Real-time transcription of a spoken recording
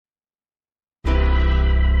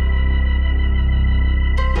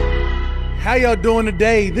How y'all doing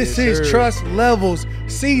today? This is Trust Levels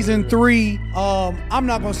Season 3. I'm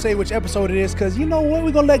not going to say which episode it is because you know what?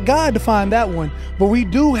 We're going to let God define that one. But we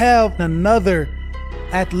do have another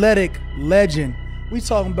athletic legend. We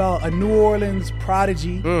talking about a New Orleans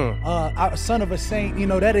prodigy, son of a saint. You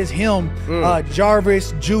know, that is him,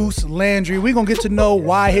 Jarvis Juice Landry. We're going to get to know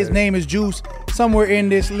why his name is Juice somewhere in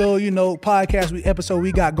this little, podcast episode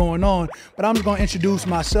we got going on. But I'm just going to introduce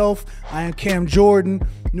myself. I am Cam Jordan,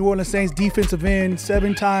 New Orleans Saints defensive end,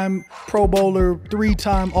 7-time Pro Bowler,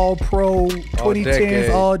 3-time All-Pro, 2010s,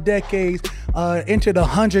 all decades, entered the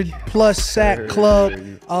 100+ sack club.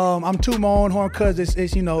 I'm tooting my own horn because it's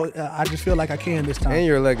I just feel like I can this time. And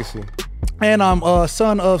your legacy. And I'm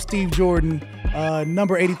son of Steve Jordan,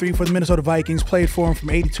 number 83 for the Minnesota Vikings, played for him from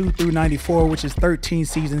 82 through 94, which is 13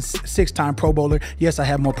 seasons, 6-time Pro Bowler. Yes, I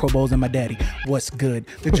have more Pro Bowls than my daddy. What's good?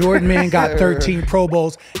 The Jordan man got 13 Pro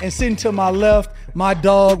Bowls. And sitting to my left, my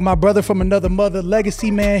dog, my brother from another mother, legacy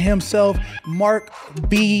man himself, Mark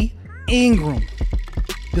B. Ingram,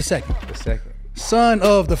 the second. Son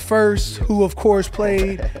of the first, who of course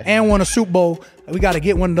played and won a Super Bowl. We got to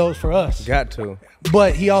get one of those for us. Got to.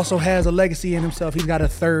 But he also has a legacy in himself. He's got a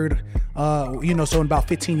third, so in about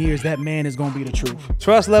 15 years, that man is going to be the truth.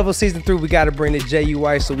 Trust Level Season 3, we got to bring the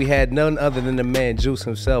J.U.I. So we had none other than the man Juice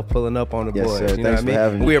himself pulling up on the boys. Sir. You Thanks know what I mean? for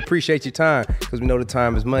having me. We appreciate your time because we know the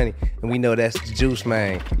time is money. And we know that's the Juice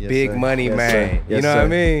man. Yes, Big sir. money Yes, man. sir. You Yes, know sir. what I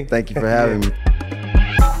mean? Thank you for having me.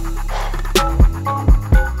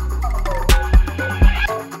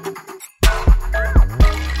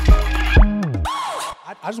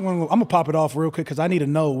 I'm going to pop it off real quick because I need to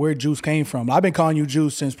know where Juice came from. I've been calling you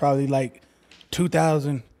Juice since probably like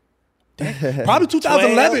 2000. Probably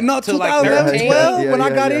 2011. No, 2011, 12 when I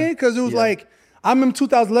got in because it was like, I remember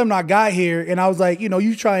 2011 I got here and I was like,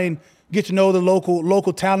 you try and get to know the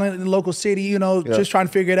local talent in the local city, just trying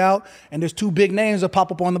to figure it out. And there's two big names that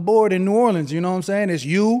pop up on the board in New Orleans, you know what I'm saying? It's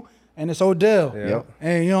you and it's Odell. Yep.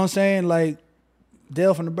 And you know what I'm saying? Like,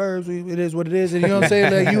 Dale from the Burbs, it is what it is. And you know what I'm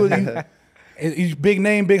saying? Like, you big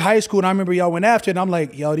name, big high school, and I remember y'all went after it, and I'm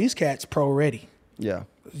like, yo, these cats pro ready. Yeah.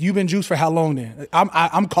 You've been Juice for how long then?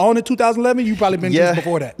 I'm calling it 2011. You probably been Juice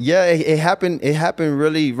before that. Yeah, it happened. It happened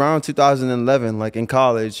really around 2011, like in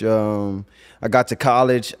college. I got to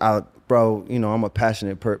college. I'm a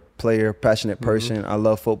passionate player, passionate person. I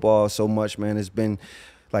love football so much, man. It's been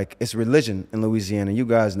like it's religion in Louisiana. You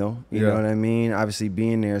guys know, you know what I mean. Obviously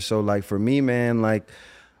being there, so like for me, man, like.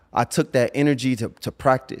 I took that energy to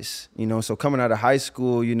practice, so coming out of high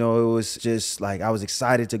school, it was just like I was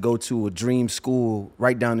excited to go to a dream school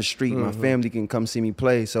right down the street. My family can come see me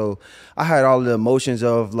play. So I had all the emotions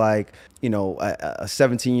of like, a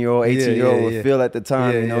 17-year-old, 18-year-old would feel at the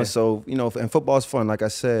time, So, and football's fun, like I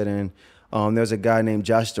said. And there's a guy named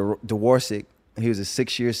Josh Dworsik. He was a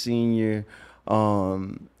 6-year senior.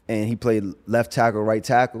 And he played left tackle, right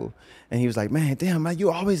tackle. And he was like, man, damn, man,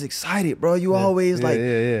 you always excited, bro. You always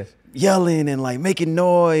yelling and like making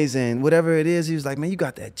noise and whatever it is. He was like, man, you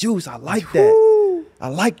got that juice. I like that. I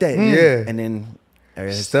like that. Yeah. And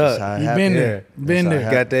then stuck. You been there. Been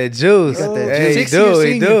there. Got that juice. Got that Hey, juice.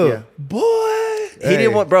 he do. Yeah. Boy. He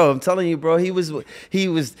didn't want, bro. I'm telling you, bro. He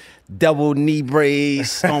was double knee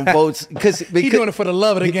brace on both. He doing it for the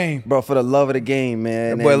love of the game, bro. For the love of the game,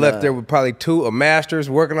 man. That boy left there with probably a master's,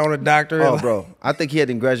 working on a doctorate. Oh, bro. I think he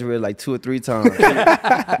had graduated like 2 or 3 times.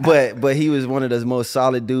 but he was one of the most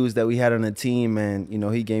solid dudes that we had on the team, and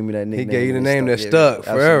he gave me that nickname. He gave you the name that stuck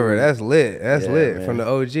forever. That's lit. That's lit. Man. From the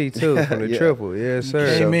OG too, from the triple. Yes, sir.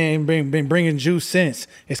 Hey, man, been bringing Juice since.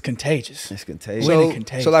 It's contagious. It's contagious.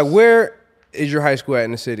 Contagious. So like, where is your high school at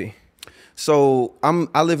in the city? So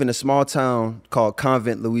I live in a small town called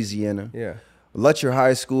Convent, Louisiana. Yeah. Lutcher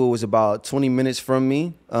High School was about 20 minutes from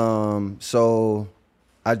me. So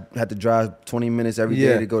I had to drive 20 minutes every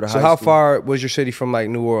day to go to high school. So how far was your city from like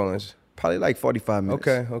New Orleans? Probably like 45 minutes.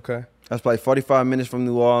 Okay. That's probably 45 minutes from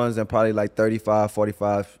New Orleans and probably like 35,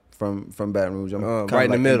 45 from Baton Rouge. I'm right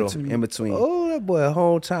in the middle. In between. Oh, that boy a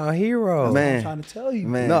hometown hero. Man. I'm trying to tell you.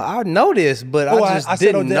 Man. No, I know this, but I just said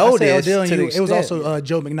didn't Odell, know I said this Odell to the It was extent. also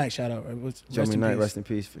Joe McKnight, shout out. Joe McKnight, rest in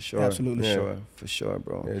peace, for sure. Absolutely. For sure,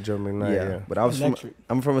 bro. Yeah, Joe McKnight, yeah. But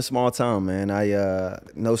I'm from a small town, man.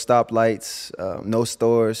 No stoplights, no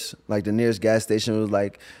stores. Like the nearest gas station was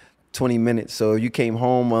like 20 minutes. So you came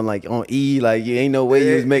home on E, like you ain't no way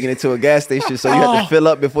you was making it to a gas station. So you had to fill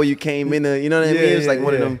up before you came in. You know what I mean? It's like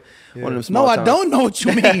one of them small towns. I don't know what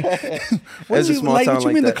you mean. What It's a small town what you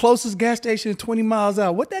like mean that. the closest gas station is 20 miles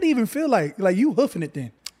out? What that even feel like? Like you hoofing it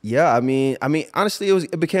then? Yeah, I mean, honestly,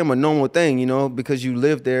 it became a normal thing, you know, because you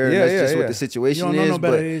live there. And that's just what the situation you don't know is. No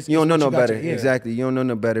better. But you don't know no better. Yeah. Exactly, you don't know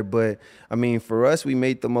no better. But I mean, for us, we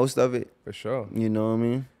made the most of it. For sure. You know what I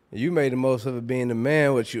mean? You made the most of it being the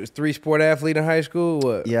man. What, you was 3-sport athlete in high school?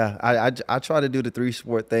 What? Yeah, I try to do the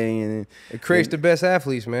 3-sport thing, and It creates the best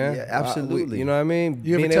athletes, man. Yeah, absolutely. You know what I mean?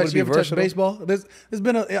 You Being ever able to be touch versatile. baseball?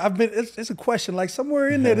 It's a question. Like somewhere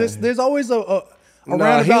in there, there's always a Nah, he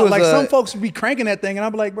roundabout. was Like a- some folks would be cranking that thing, and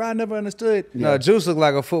I'm like, bro, I never understood. No, Juice looked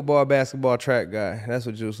like a football, basketball, track guy. That's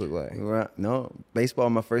what Juice looked like. right, no, baseball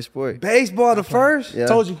my first sport. Baseball the first? Yeah.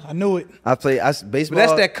 Told you, I knew it. Baseball. But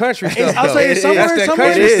that's that country stuff. I'll though. say It somewhere, is. That's that somewhere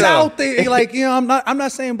in country the stuff. South, they, like I'm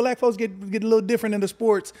not saying black folks get a little different in the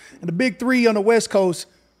sports. And the big three on the West Coast: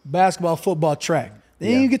 basketball, football, track.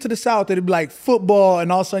 Then Yeah. you get to the South, it'd be like football,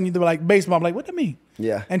 and all of a sudden you'd be like baseball. I'm like, what that mean?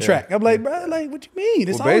 Yeah. And track. I'm like, bro, like what you mean?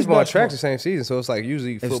 It's Well, always baseball and basketball. track's the same season, so it's like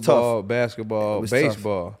usually was football, tough. basketball, It was tough.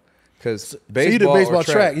 baseball. Because So you baseball, did baseball or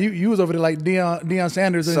track. You was over there like Deion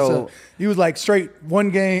Sanders, and So- so you was like straight one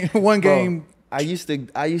game. Bro, I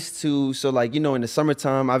used to, so like, you know, in the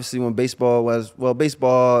summertime, obviously when baseball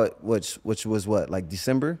which was what, like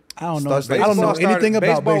December? I don't know. Starts I like don't know Baseball anything about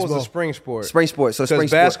baseball. baseball. Was a spring sport. Spring sport. So Because spring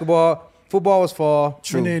sport. basketball, football was fall.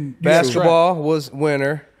 True. And then Basketball was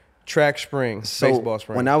winter. Track spring. So baseball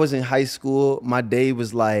spring. when I was in high school, my day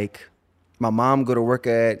was like, my mom go to work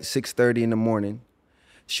at 6:30 in the morning.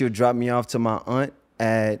 She would drop me off to my aunt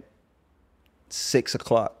at 6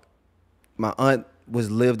 o'clock. My aunt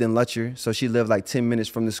lived in Lutcher, so she lived like 10 minutes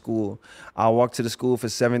from the school. I'll walk to the school for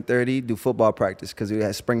 7:30, do football practice because we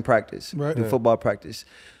had spring practice. Right. Do Yeah. football practice.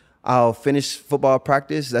 I'll finish football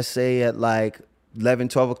practice, let's say at like 11,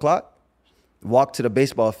 12 o'clock. Walk to the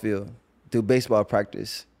baseball field, do baseball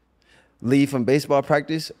practice. Leave from baseball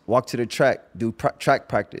practice, walk to the track, do track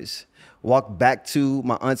practice. Walk back to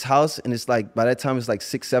my aunt's house, and it's like, by that time, it's like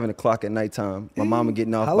 6, 7 o'clock at nighttime. My mama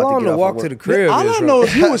getting off. how about long to to get off walk of to the work. crib All is? I know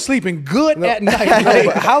is you was sleeping good at night. No, Like,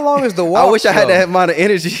 but how long is the walk? I wish I had though? that amount of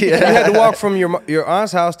energy. You had to walk from your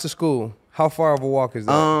aunt's house to school. How far of a walk is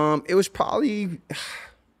that? It was probably,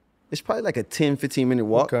 it's probably like a 10, 15 minute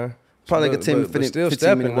walk. Okay. Probably like a 10, But still 15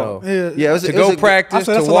 stepping minute walk. though. Yeah. it was To it go was a- practice, I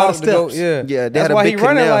said that's to a lot walk, of to go. steps. Yeah, Yeah, they that's had a why big he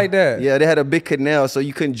running canal. like that. Yeah, they had a big canal, so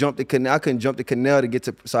you couldn't jump the canal. I couldn't jump the canal to get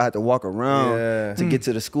to, so I had to walk around Yeah. to get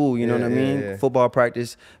to the school. You know Yeah, what I mean? yeah, yeah. Football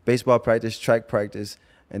practice, baseball practice, track practice,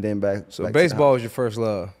 and then back. So back to the baseball was your first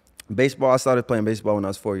love. house. Baseball. I started playing baseball when I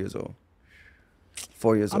was 4 years old.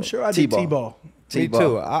 4 years I'm old. sure I did T-ball. Me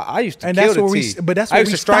too. I used to And kill that's the where we- tee. but that's I where used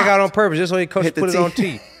we to strike out stopped. on purpose just so he coach Hit the put it tee. on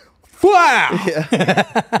tee. Wow.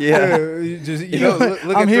 Yeah, You know,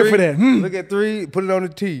 look I'm at here three, for that. Look at three, put it on the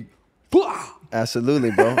tee.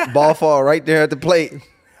 absolutely, bro. Ball fall right there at the plate.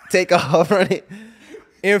 Take off, run it.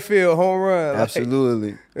 Infield home run. like,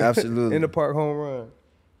 Absolutely, absolutely. in the park home run.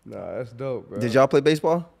 Nah, that's dope, bro. Did y'all play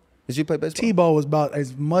baseball? Did you play baseball? T-ball was about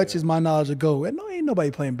as much as my knowledge would go. And no, ain't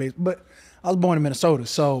nobody playing baseball. But I was born in Minnesota,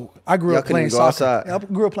 so I grew Y'all up couldn't playing even go soccer. outside.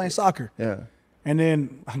 I grew up playing soccer. Yeah. And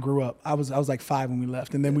then I grew up. I was like 5 when we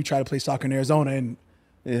left. And then we tried to play soccer in Arizona, and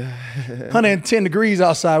Yeah. 110 degrees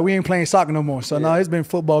outside. We ain't playing soccer no more. So no, it's been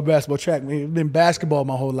football, basketball, track. It's been basketball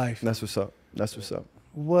my whole life. That's what's up. That's what's up.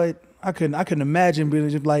 What I couldn't imagine being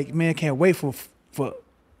just like, man, can't wait for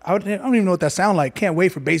I don't even know what that sound like. Can't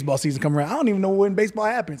wait for baseball season to come around. I don't even know when baseball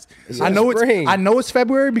happens. I know spring. it's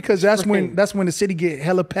February because that's Spring. when the city get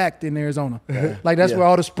hella packed in Arizona. Like that's Yeah. where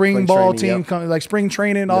all the spring Spring ball training, team yep. come, like spring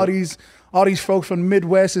training. All Yep. these folks from the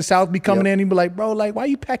Midwest and South be coming Yep. in and be like, bro, like why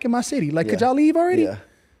you packing my city? Like, could Yeah. y'all leave already? Yeah.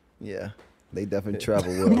 Yeah. They definitely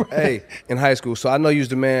travel well. Hey, in high school, so I know you was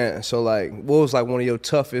the man. So like, what was like one of your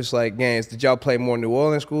toughest like games? Did y'all play more New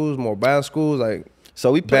Orleans schools, more Baton schools? Like,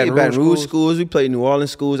 So we played Baton Rouge schools? schools. We played New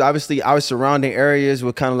Orleans schools. Obviously, our surrounding areas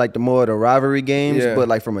were kind of like the more of the rivalry games. Yeah. But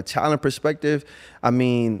like from a talent perspective, I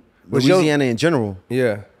mean, Was your- Louisiana in general.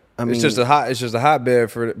 yeah, I it's mean- just a hotbed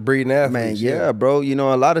for breeding athletes. Man, yeah, bro. You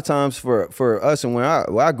know, a lot of times for us and where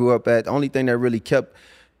I grew up at, the only thing that really kept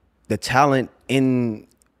the talent in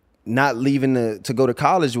not leaving to go to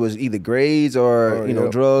college was either grades or Oh,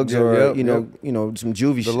 yep. drugs Yep, or yep, you know yep. some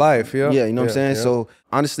juvie The shit. life, yeah. Yeah, you know what I'm Yeah, saying? yeah. So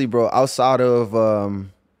honestly, bro, outside of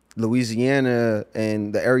Louisiana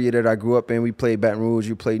and the area that I grew up in, we played Baton Rouge,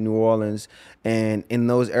 we played New Orleans, and in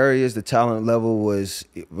those areas the talent level was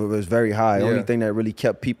very high. The Yeah. only thing that really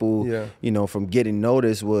kept people Yeah. from getting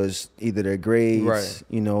noticed was either their grades, Right.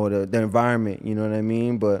 the environment, you know what I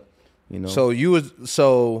mean? But So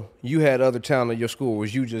you had other talent in your school.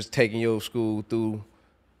 Was you just taking your school through?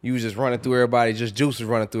 You was just running through everybody. Just Juice was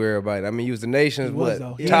running through everybody. I mean, you was the nation's He was, what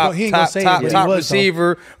though. He ain't top gonna say it, but he top was, though.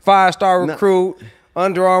 receiver, 5-star No. recruit.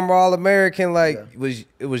 Under Armour All American, like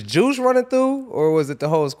it was Juice running through, or was it the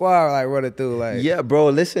whole squad like running through? Like, Yeah, bro.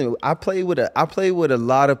 Listen, I play with a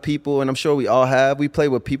lot of people, and I'm sure we all have. We play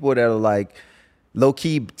with people that are like low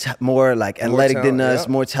key more like athletic than us,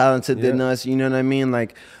 more talented than us. You know what I mean?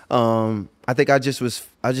 Like, I think I just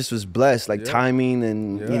was blessed, like timing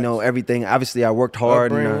and you know everything. Obviously, I worked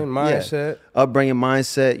hard. Upbringing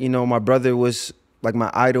mindset. You know, my brother was like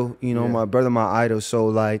my idol. You know, my brother, my idol. So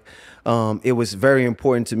like, it was very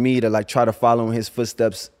important to me to like try to follow in his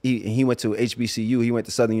footsteps. He went to HBCU. He went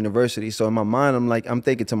to Southern University. So in my mind, I'm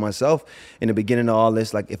thinking to myself in the beginning of all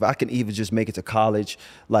this, like if I can even just make it to college,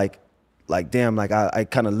 like damn, like I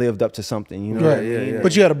kind of lived up to something, you know. Right. Yeah.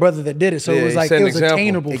 But you had a brother that did it, so it was like it was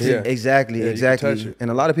attainable. Exactly.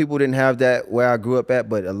 And a lot of people didn't have that where I grew up at,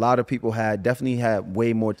 but a lot of people definitely had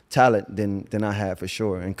way more talent than I had for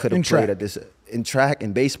sure, and could have played at this in track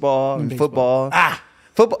and baseball and football.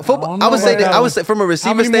 Football. I would say from a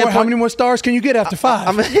receiver standpoint. How many more stars can you get after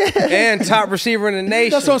 5? And top receiver in the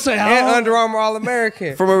nation. That's what I'm saying. And Under Armour All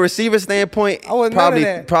American. From a receiver standpoint,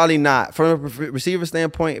 probably not. From a receiver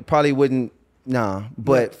standpoint, probably wouldn't. Nah,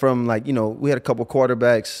 but from like, you know, we had a couple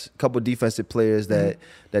quarterbacks, a couple defensive players that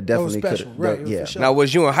definitely could have. Right. Yeah. Sure. Now,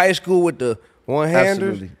 was you in high school with the one-handers?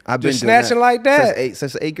 Absolutely. I've been just snatching that like that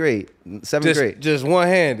since 8th grade, 7th grade. Just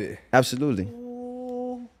one-handed. Absolutely.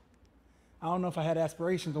 I don't know if I had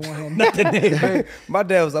aspirations on one hand. Not today. My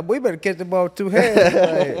dad was like, we better catch the ball with 2 hands.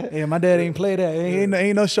 Like, yeah, my dad ain't play that. Ain't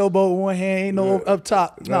no showboat with one hand. Ain't no up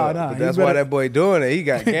top. No. That's why that boy doing it. He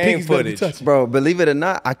got game footage. Bro, believe it or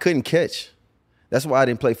not, I couldn't catch. That's why I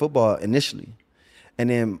didn't play football initially. And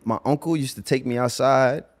then my uncle used to take me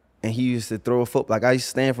outside, and he used to throw a football. Like I used to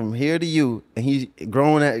stand from here to you, and he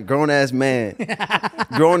grown ass man,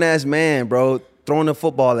 bro, throwing the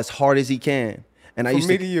football as hard as he can. And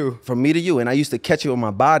From me to you, and I used to catch it with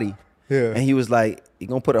my body. Yeah. And he was like, "You're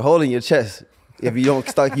gonna put a hole in your chest if you don't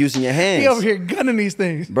start using your hands." He over here gunning these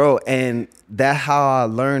things, bro. And that's how I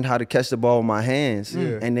learned how to catch the ball with my hands.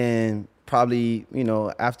 Yeah. And then probably, you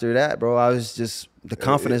know, after that, bro, I was just the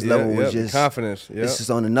confidence level was just confidence. This is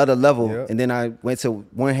on another level. And then I went to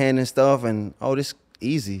one hand and stuff, and this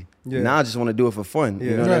easy. Now I just want to do it for fun.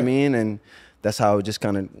 You know what I mean? And that's how it just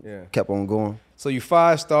kind of kept on going. So you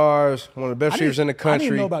 5 stars, one of the best receivers in the country. I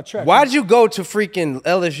didn't know about track. Why did you go to freaking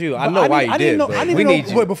LSU? I know why you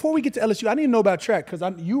did. Wait, before we get to LSU, I didn't know about track because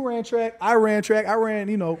you ran track, I ran.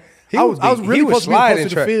 You know, I was really supposed to be close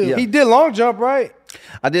to the field. Yeah. He did long jump, right?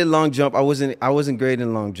 I did long jump. I wasn't great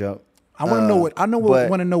in long jump. I want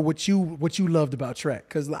to know what you loved about track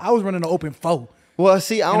because I was running an open 4. Well,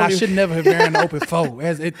 see, I should never have ran an open 4. I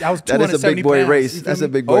was 270 That is a big boy pounds, race. That's a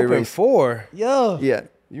big boy race. Open 4. Yeah.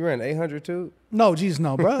 You ran 800 too? No, Jesus,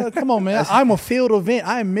 no, bro. Come on, man. I'm a field event.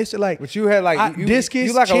 I missed it. Like, but you had like discus.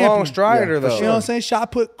 You like champion. A long strider though. You know what I'm saying?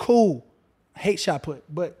 Shot put, cool. Hate shot put,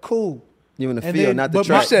 but cool. You in the field, not the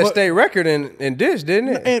track. You set state record in disc,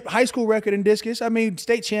 didn't it? And high school record in discus. I mean,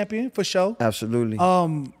 state champion for sure. Absolutely.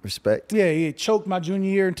 Respect. Yeah. Choked my junior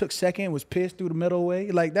year and took second. Was pissed through the middle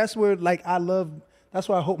away. Like that's where I love. That's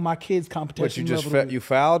why I hope my kids' competition. What, you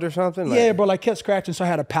fouled or something? Yeah, bro. Like kept scratching, so I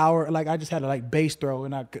had a power. Like I just had a base throw,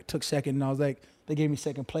 and I took second. And I was like, they gave me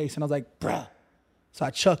second place, and I was like, bruh. So I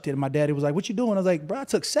chucked it, and my daddy was like, "What you doing?" I was like, "Bruh, I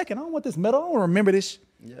took second. I don't want this medal. I don't remember this.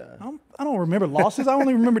 Yeah, I don't remember losses. I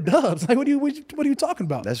only remember dubs. Like, what are you talking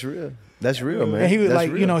about?" That's real. That's real, man. And he was That's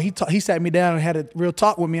like, real. you know, he sat me down and had a real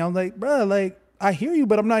talk with me. I was like, bruh, like I hear you,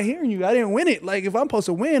 but I'm not hearing you. I didn't win it. Like if I'm supposed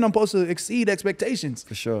to win, I'm supposed to exceed expectations.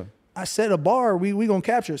 For sure. I set a bar, we gonna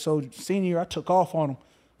capture it. So senior year, I took off on him.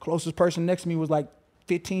 Closest person next to me was like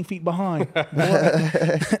 15 feet behind.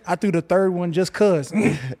 I threw the third one just cuz.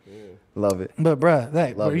 Love it. But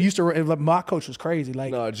bruh, my coach was crazy.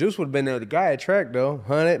 Like, no, Juice would have been the guy at track though.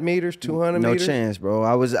 100 meters, 200 meters. No chance, bro.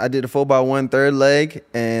 I did a 4x1 third leg,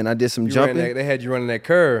 and I did some jumping. They had you running that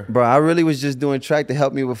curve, bro. I really was just doing track to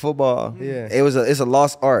help me with football. Yeah, it's a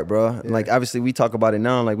lost art, bro. Yeah. Like obviously we talk about it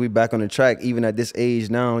now. Like we back on the track, even at this age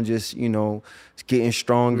now, just getting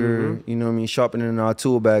stronger. You know what I mean, sharpening our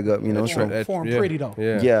tool bag up. You know, form pretty though.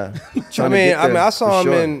 Yeah. I saw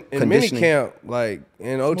him in mini camp, like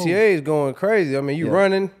in OTAs, going crazy. I mean, you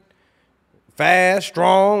running fast,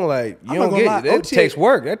 strong. Like you don't get it. It takes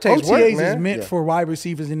work. That takes work, man. OTAs is meant for wide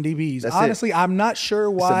receivers and DBs. Honestly, I'm not sure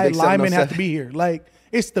why linemen have to be here. Like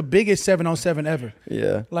it's the biggest 7-on-7 ever.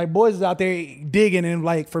 Yeah. Like boys is out there digging, and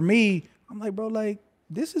like for me, I'm like, bro, like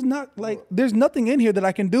this is not like there's nothing in here that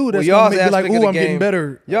I can do that's gonna make me like, ooh, I'm getting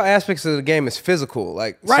better. Your aspects of the game is physical,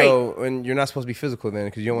 like right. So, and you're not supposed to be physical then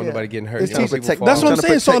because you don't want nobody getting hurt. That's what I'm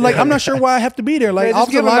saying. So like, I'm not sure why I have to be there. Like,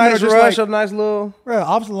 offensive linemen are just rush, like a nice little. Right,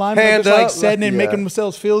 offensive linemen are just like setting and making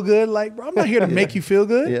themselves feel good. Like, bro, I'm not here to make you feel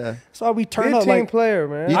good. Yeah. So we turn up like team player,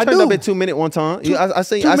 man. You turned up at 2 minute one time. I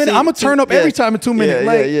say 2 minutes. I'm gonna turn up every time in 2 minutes.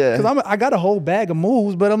 Like, because I got a whole bag of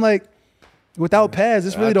moves, but I'm like. Without pads,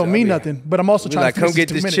 this really don't mean nothing. But I'm also trying to come get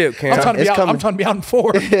this chip, Cam. I'm trying to be out in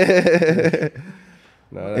 4.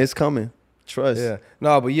 It's coming. Trust. Yeah.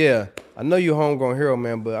 No, but yeah, I know you homegrown hero,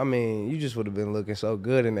 man. But I mean, you just would have been looking so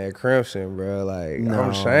good in that crimson, bro. Like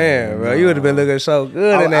I'm saying, bro, you would have been looking so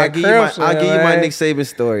good in that crimson. I'll give you my Nick Saban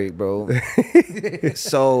story, bro.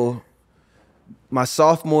 So, my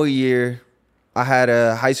sophomore year, I had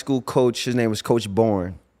a high school coach. His name was Coach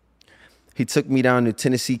Bourne. He took me down to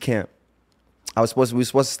Tennessee camp. We were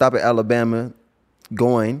supposed to stop at Alabama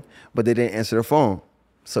going, but they didn't answer the phone.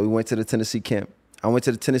 So we went to the Tennessee camp. I went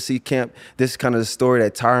to the Tennessee camp. This is kind of the story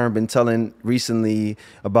that Tyron been telling recently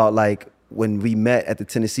about like when we met at the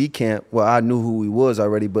Tennessee camp. Well, I knew who he was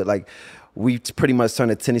already, but like we pretty much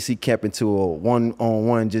turned the Tennessee camp into a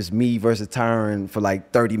one-on-one, just me versus Tyron for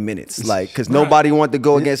like 30 minutes. Like, because nobody wanted to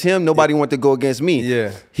go against him. Nobody wanted to go against me.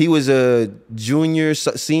 Yeah. He was a junior,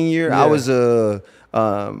 senior. Yeah. I was a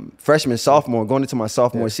freshman, sophomore, going into my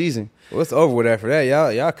sophomore season. Well, it's over with after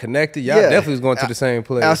that. Y'all connected. Y'all definitely was going to the same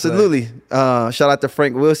place. Absolutely. Shout out to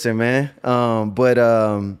Frank Wilson, man.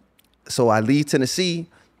 So I leave Tennessee.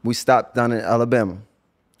 We stopped down in Alabama.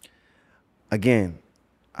 Again,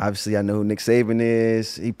 obviously I know who Nick Saban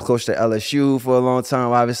is. He coached at LSU for a long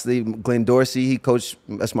time. Obviously, Glenn Dorsey, he coached.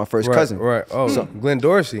 That's my first cousin. Right. Oh, so Glenn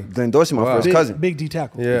Dorsey. My first cousin. Big D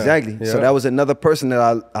tackle. Yeah. Exactly. Yeah. So that was another person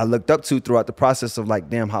that I looked up to throughout the process of like,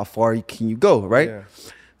 damn, how far can you go, right? Yeah.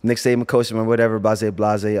 Nick Saban coached him or whatever,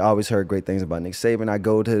 blase. I always heard great things about Nick Saban. I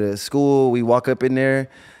go to the school. We walk up in there.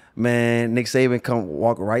 Man, Nick Saban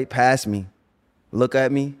walk right past me, look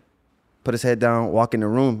at me, put his head down, walk in the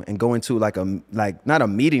room, and go into like not a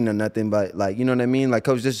meeting or nothing, but like, you know what I mean? Like,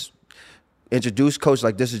 coach, just introduce coach,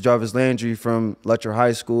 like, this is Jarvis Landry from Lutcher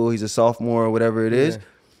High School. He's a sophomore or whatever it is.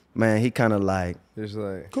 Man, he kind of like, just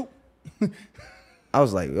like, cool. I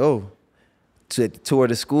was like, oh, to tour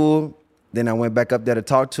the school. Then I went back up there to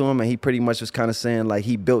talk to him, and he pretty much was kind of saying like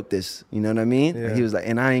he built this, you know what I mean? Yeah. He was like,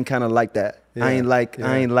 and I ain't kind of like that. Yeah. I ain't like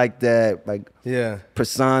that like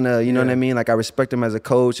persona, you know what I mean? Like I respect him as a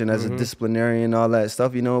coach and as a disciplinarian and all that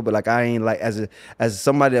stuff, you know. But like I ain't like as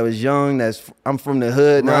somebody that was young. I'm from the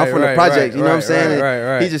hood, now I'm from the project. You know what I'm saying?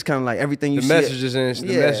 Right. He just kind of like everything you the see. Messages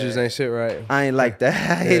ain't shit right. I ain't like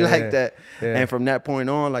that. I ain't like that. Yeah. And from that point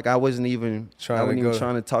on, like I wasn't even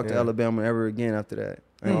trying to talk to Alabama ever again after that.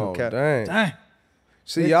 Oh, dang.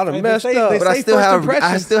 See, y'all done messed up. But I still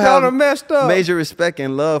have messed up. Major respect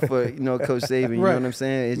and love for, Coach Saban. You know what I'm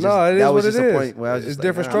saying? It's just, no, it is that what was it just is. A point where I was it's just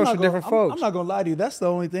different strokes for different folks. I'm not going to lie to you. That's the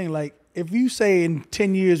only thing. Like, if you say in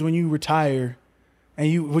 10 years when you retire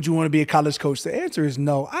and would you want to be a college coach, the answer is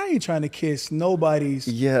no. I ain't trying to kiss nobody's.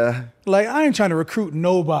 Yeah. Like, I ain't trying to recruit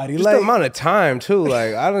nobody. Just like, the amount of time, too.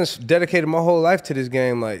 Like, I done dedicated my whole life to this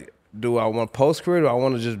game. Like, do I want post-career? Do I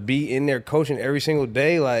want to just be in there coaching every single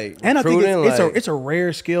day? Like, and I think it's a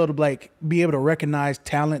rare skill to like be able to recognize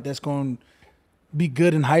talent that's going to be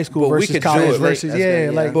good in high school versus college versus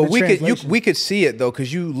But we could see it though,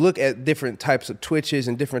 because you look at different types of twitches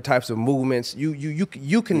and different types of movements.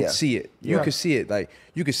 You can see it. You can see it. Like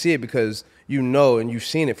you can see it because you know and you've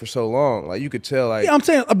seen it for so long. Like you could tell. Like I'm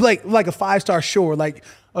saying like a 5-star sure, like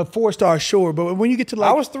a 4-star sure. But when you get to like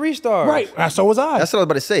I was 3 stars. Right. So was I. That's what I was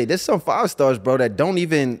about to say. There's some 5 stars, bro, that don't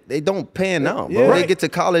pan out, bro. Yeah. They get to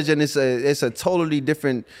college and it's a totally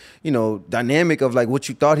different, dynamic of like what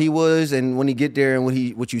you thought he was and when he get there and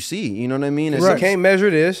what you see. You know what I mean? You can't measure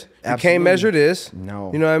this. Absolutely. You can't measure this.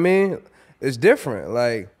 No. You know what I mean? It's different.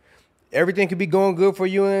 Like everything could be going good for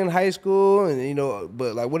you in high school, and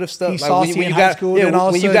but like, what if stuff like when you got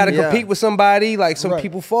when you got to compete with somebody, like some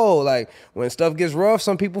people fold. Like when stuff gets rough,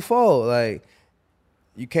 some people fold. Like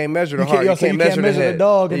you can't measure the heart, you can't measure the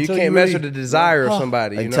dog, you can't measure the desire of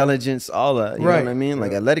somebody. Intelligence, all that. You know what I mean?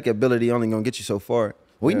 Like athletic ability only gonna get you so far.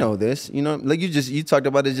 We know this, like you talked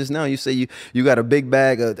about it just now. You say you got a big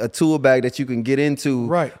bag, a tool bag that you can get into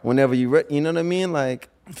whenever you know what I mean? Like.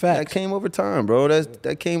 Facts. That came over time, bro.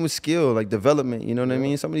 That came with skill, like development. You know what I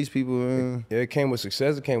mean? Some of these people. It came with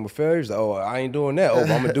success. It came with failures. Like, oh, I ain't doing that. Oh, I'm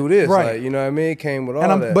gonna do this. Right. Like, you know what I mean? It came with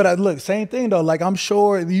all that. But look, same thing though. Like I'm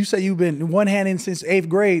sure you say you've been one-handed since 8th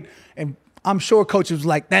grade, and I'm sure coaches was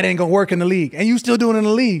like, that ain't gonna work in the league, and you still doing it in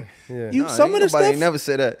the league. Yeah. Some of the stuff. Nobody never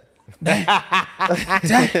said that.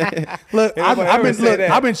 Look,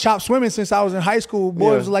 I've been chop swimming since I was in high school.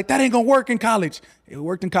 Boys was like, that ain't gonna work in college. It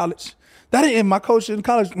worked in college. That ain't my coach in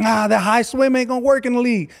college. Nah, that high swim ain't gonna work in the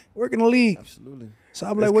league. Work in the league. Absolutely. So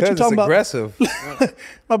I'm like, what you talking about? Aggressive.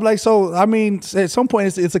 I'm like, so I mean, at some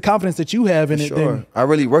point, it's a confidence that you have in it. Sure. I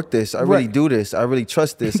really work this. I really do this. I really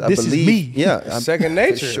trust this. I This believe. is me. Yeah. Second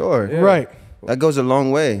nature. For sure. Yeah. Right. That goes a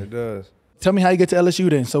long way. It does. Tell me how you get to LSU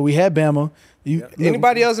then. So we had Bama.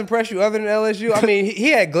 Anybody else impress you other than LSU? I mean,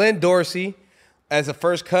 he had Glenn Dorsey as a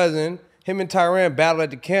first cousin. Him and Tyrann battled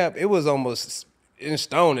at the camp. It was almost in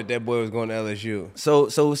stone that boy was going to LSU. So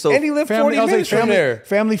And he lived 40 minutes from there.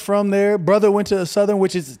 Family from there. Brother went to Southern,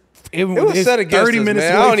 which is It was set against 30 us, minutes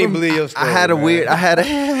man. away I don't even from- believe your story. I had a man. weird. I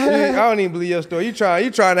don't even believe your story. You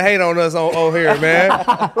trying to hate on us on here, man.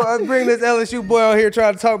 Well, bring this LSU boy on here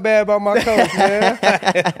trying to talk bad about my coach, man.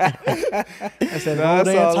 I said, roll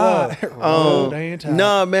that's all damn tide. Roll damn tide.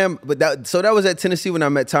 No, man. But that was at Tennessee when I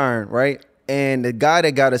met Tyrann, right? And the guy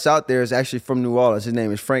that got us out there is actually from New Orleans. His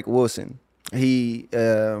name is Frank Wilson. He's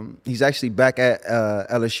actually back at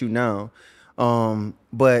LSU now.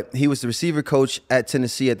 But he was the receiver coach at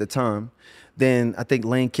Tennessee at the time. Then I think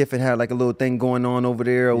Lane Kiffin had like a little thing going on over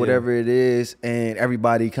there or whatever it is, and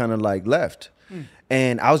everybody kind of like left.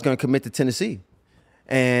 And I was going to commit to Tennessee.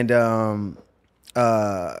 And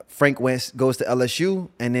Frank goes to LSU,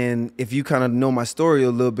 and then if you kind of know my story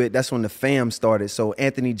a little bit, that's when the fam started. So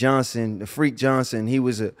Anthony Johnson, the Freak Johnson, he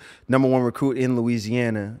was a #1 recruit in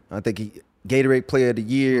Louisiana. I think he Gatorade Player of the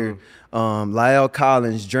Year. Lyle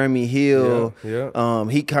Collins, Jeremy Hill.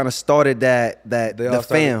 He kind of started the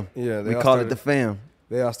fam. We call it the fam.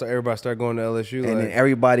 Everybody started going to LSU. And then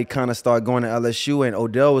everybody kind of started going to LSU, and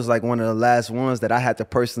Odell was like one of the last ones that I had to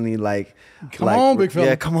personally like. Come on, big fella.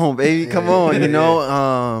 Yeah, come on, baby, come on, you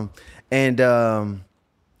know.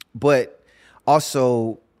 But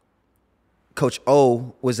also, Coach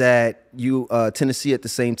O was at Tennessee at the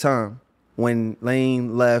same time. When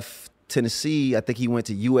Lane left Tennessee, I think he went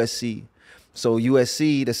to USC. So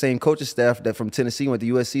USC, the same coaching staff that from Tennessee went to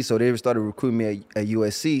USC, so they started recruiting me at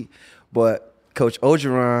USC. But Coach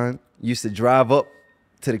Orgeron used to drive up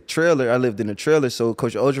to the trailer. I lived in a trailer, so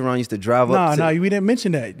Coach Orgeron used to drive up. No, we didn't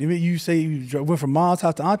mention that. You say you went from mom's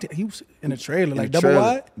house to auntie. He was in a trailer, like double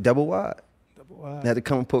wide? Double wide. They had to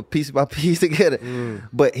come and put piece by piece together.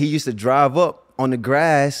 But he used to drive up on the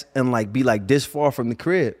grass and like be like this far from the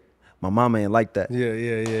crib. My mama ain't like that.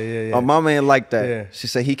 Yeah. My mama ain't like that. Yeah. She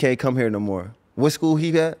said he can't come here no more. What school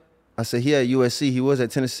he at? I said he at USC. He was at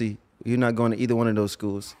Tennessee. You're not going to either one of those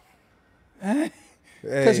schools.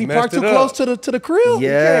 Because he parked too close to the crib?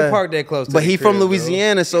 Yeah. You can't park that close to But the he crib, from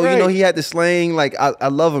Louisiana, so you know he had the slang. Like I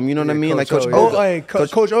love him. You know what I mean? Like Coach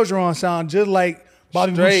Coach Orgeron sound just like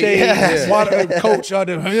Bobby Straight, Boucher, Coach out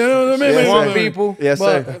there. You know what I mean? Swamp people. Yes,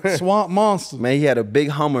 sir. Swamp monster. Man, he had a big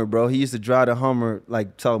Hummer, bro. He used to drive the Hummer,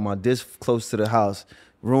 like talking about this close to the house,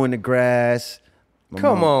 ruin the grass.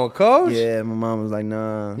 Come on, Coach. Yeah, my mom was like,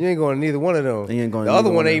 nah. You ain't going to neither one of them. You ain't going the to other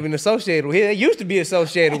neither one one ain't of even associated with him. He used to be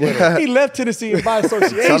associated with him. He left Tennessee and by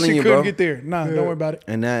association Telling you, couldn't bro. get there. Nah, don't worry about it.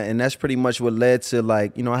 And that's pretty much what led to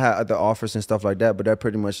like, you know, I had other offers and stuff like that, but that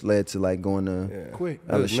pretty much led to like going to Quick.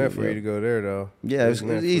 It was meant for you to go there, though. Yeah, it was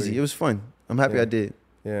easy. It was fun. I'm happy I did.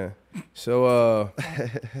 Yeah. So,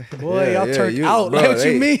 Boy, y'all turned out. Like what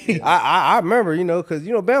you mean? I remember, you know, because,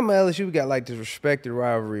 you know, Bama and LSU, we got like this respected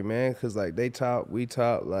rivalry, man, because like they top, we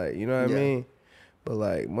top, like, you know what I mean? But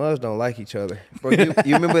like, Muzz don't like each other. Bro,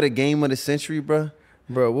 you remember the game of the century, bro?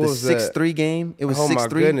 Bro, what was that? 6-3 game? It was 6-3. Oh my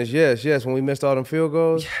goodness, yes, when we missed all them field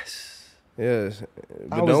goals. Yes.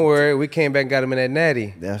 But don't worry, we came back and got him in that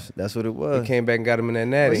natty. That's what it was. We came back and got him in that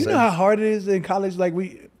natty. You know how hard it is in college, like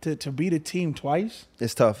to beat a team twice?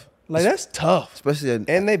 It's tough. Like that's tough. Especially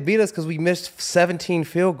and they beat us because we missed 17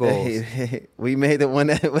 field goals. We made the one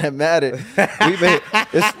that mattered. We made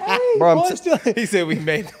bro. He said we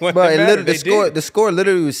made the one bro, that mattered. The score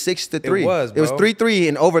literally was 6-3. It was, bro. It was 3-3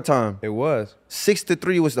 in overtime. It was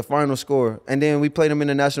 6-3 was the final score, and then we played them in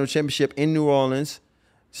the national championship in New Orleans.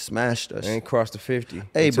 Smashed us. And crossed the 50.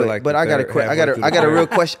 Hey, but I got a real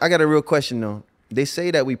question. I got a real question though. They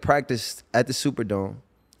say that we practiced at the Superdome,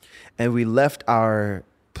 and we left our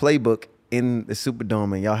playbook in the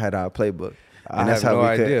Superdome, and y'all had our playbook. And I have no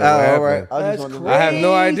idea. All right. I have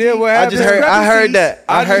no idea what happened. I heard that.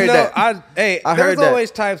 I heard that. There's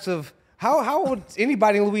always types of. How would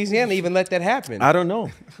anybody in Louisiana even let that happen? I don't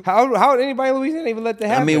know. How would anybody in Louisiana even let that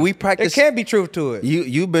happen? I mean, we practice. There can't be truth to it.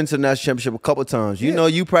 You've been to the national championship a couple times. You know,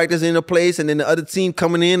 you practice in a place, and then the other team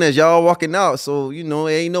coming in as y'all walking out. So you know,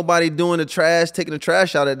 ain't nobody doing the trash, taking the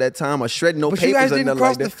trash out at that time, or shredding no papers. But you guys didn't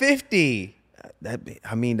cross like the 50.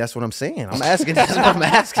 I mean, that's what I'm saying. I'm asking. That's what I'm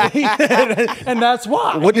asking. And that's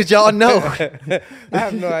why. What did y'all know? I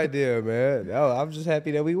have no idea, man. Oh, I'm just happy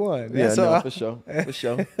that we won. Yeah, That's no, all. for sure. For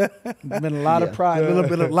sure. Been a lot of pride,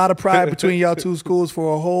 a lot of pride between y'all two schools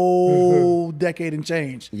for a whole decade and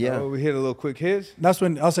change. Yeah. Oh, we hit a little quick hits. That's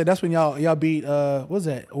when y'all beat what was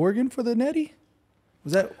that, Oregon for the Netty?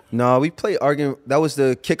 Was that No, we played Oregon. That was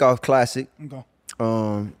the kickoff classic.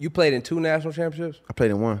 okay? You played in 2 national championships? I played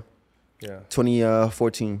in one. Yeah.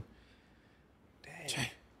 2014.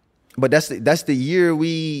 But that's the year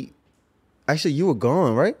we. Actually, you were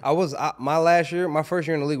gone, right? My first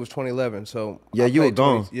year in the league was 2011. So Yeah, I you were played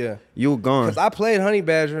gone. You were gone. Because I played Honey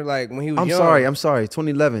Badger like when he was young. I'm sorry.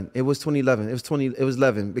 2011. It was 2011. It was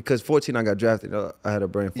 11 because 14 I got drafted. I had a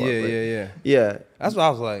brain fart. Yeah. That's what I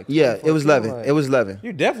was like. Yeah, it was 11. Like, It was 11.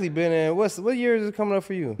 You definitely been in. What year is it coming up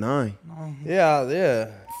for you? 9.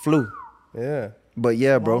 Yeah. Flew. Yeah. But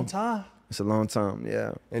yeah, bro. Long time. It's a long time.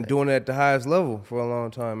 Yeah. And doing it at the highest level for a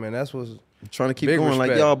long time, man. That's what's Trying to keep big going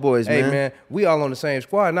respect. like y'all boys, Hey, man. man, we all on the same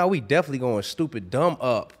squad. Now we definitely going stupid dumb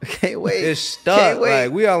up. Can't wait. It's stuck. Can't wait.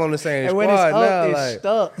 Like we all on the same And squad when it's up, now. it's like,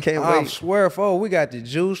 stuck. Can't I wait. swear, we got the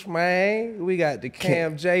Juice Man, we got the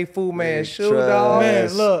Cam J, Fu Man, Shoe trust. Dog,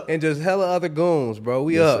 Man, look. and just hella other goons, bro.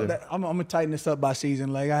 We Yes, up. sir. I'm gonna tighten this up by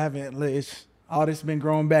season. Like I haven't. It's all this been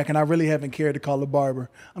growing back, and I really haven't cared to call a barber.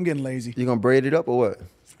 I'm getting lazy. You gonna braid it up or what?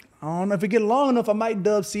 I don't know if it get long enough. I might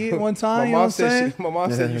dub see it one time. You know what I'm saying? My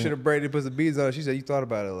mom said you should have braided, put some beads on it. She said you thought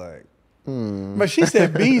about it, like. But she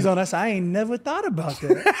said bees on us. I ain't never thought about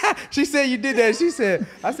that. She said you did that. She said,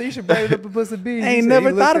 I said you should braid it up and put some beads. I He ain't said never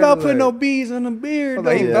he looked thought at about it putting no like, bees on the beard. I'm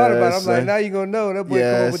like, he though. thought about it. I'm sir. like, now you gonna know that boy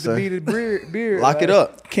come up with sir. the beaded beard. Lock it like,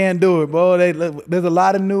 up. Can't do it, bro. There's a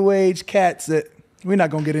lot of new age cats that we're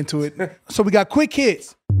not gonna get into it. So we got quick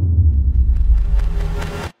hits.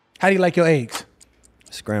 How do you like your eggs?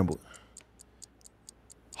 Scrambled.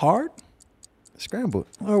 Hard? Scrambled.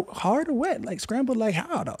 Or hard or wet? Like scrambled like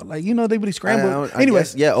how though? Like you know they really scrambled. I Anyway.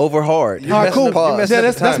 guess, yeah, over hard. All right, cool. Pause. Yeah,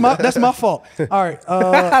 that's my fault. All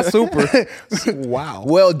right. Super. Wow.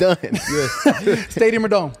 Well done. Stadium or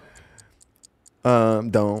dome?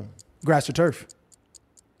 Dome. Grass or turf?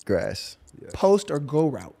 Grass. Post or go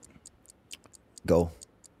route? Go.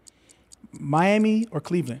 Miami or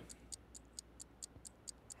Cleveland?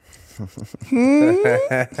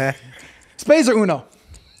 Spades or Uno?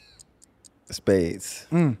 Spades.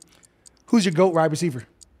 Who's your GOAT wide receiver?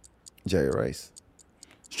 Jerry Rice.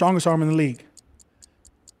 Strongest arm in the league?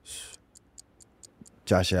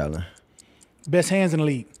 Josh Allen. Best hands in the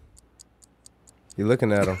league? You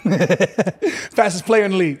looking at him. Fastest player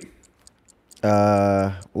in the league?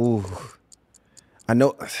 I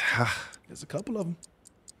know. There's a couple of them.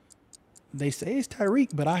 They say it's Tyreek,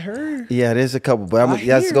 but I heard. Yeah, there's a couple, but I let's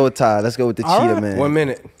hear. go with Ty. Let's go with the All cheetah, right. man. 1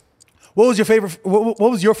 minute. What was your favorite? What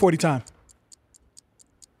was your 40 time?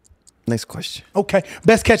 Next question. Okay.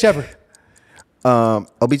 Best catch ever?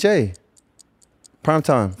 OBJ. Prime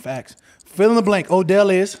time. Facts. Fill in the blank. Odell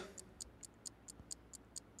is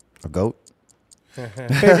A GOAT. favorite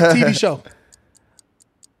TV show.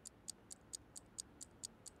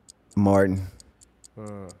 Martin.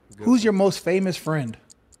 Who's your most famous friend?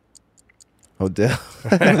 Odell.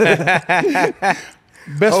 Best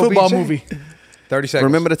football OBJ. movie. 30 seconds.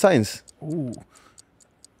 Remember the Titans. Ooh.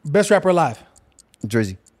 Best rapper alive.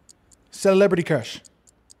 Drizzy. Celebrity crush.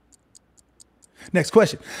 Next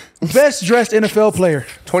question. Best dressed NFL player.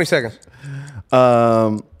 20 seconds.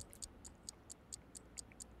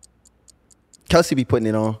 Kelsey be putting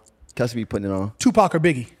it on. Tupac or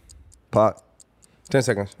Biggie. Pac. 10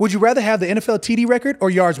 seconds. Would you rather have the NFL TD record or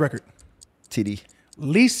yards record? TD.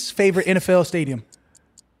 Least favorite NFL stadium.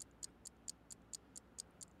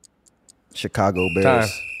 Chicago Bears.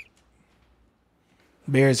 Time.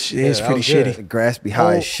 Bears is that pretty was good. shitty. The grass be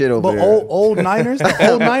high as shit over but there. old Niners, the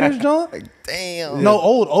old Niners, John. Damn. No,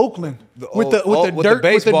 old Oakland with the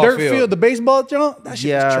baseball dirt field. the baseball, John. That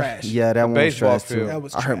shit was trash. Yeah, that one was baseball trash too. field. That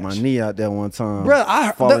was I hurt my trash. knee out there one time. Bro,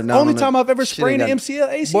 Falling the down only on time I've ever shit sprained an ain't MCL,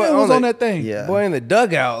 ACL Boy, was on on the- that thing. Yeah. Boy in the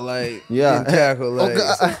dugout, like, Yeah. getting tackled,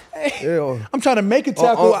 like, ew. I'm trying to make a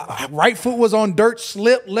tackle. oh. Right foot was on dirt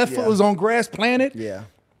slip. Left foot Yeah. was on grass planted. Yeah.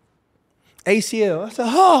 ACL. I said,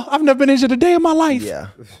 oh, I've never been injured a day in my life. Yeah.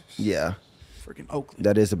 Yeah. Freaking Oakland.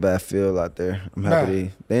 That is a bad field out there. I'm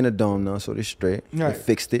happy they in a dome now, so they're straight. Right. They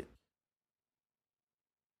fixed it.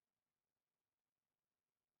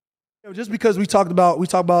 Just because we talked about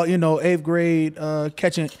 8th grade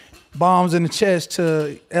catching bombs in the chest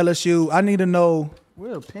to LSU, I need to know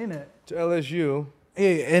where the pin at. To LSU. Yeah,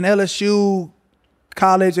 and LSU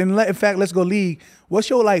college, and in fact, let's go league. What's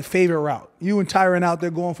your like favorite route? You and Tyron out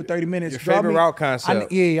there going for 30 minutes. Your favorite route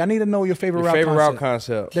concept. I need to know your favorite route. Favorite route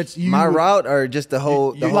concept. That's you. My route or just the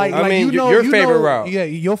whole. Your favorite route. Yeah,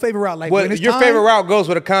 your favorite route. Like your favorite route goes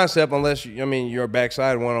with a concept, unless you're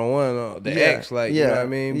backside 1-on-1, the X. Like you know what I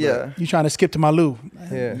mean. Yeah. You trying to skip to my Lou?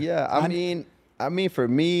 Yeah. Yeah. I mean, for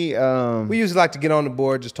me, we usually like to get on the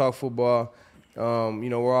board, just talk football.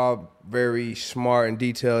 We're all very smart and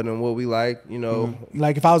detailed in what we like.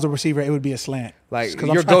 Like if I was a receiver, it would be a slant. Like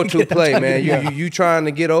your go-to play, man. You trying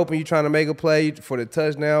to get open. You trying to make a play for the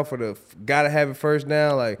touchdown, for the gotta have it first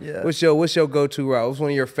down. Like what's your go-to route? What's one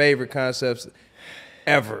of your favorite concepts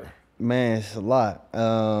ever? Man, it's a lot.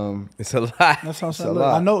 It's a lot. That's what I'm saying.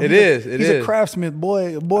 I know it is. He's a craftsman,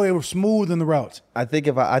 boy. Boy, was smooth in the routes. I think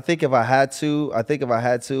if I had to,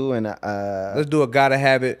 and let's do a gotta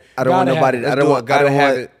have it. I don't want nobody. I don't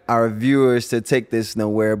want our viewers to take this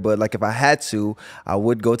nowhere. But like if I had to, I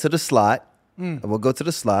would go to the slot. I would go to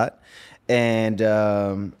the slot, and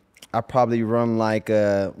I probably run like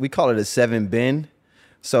we call it a 7 bend.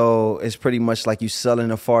 So it's pretty much like you selling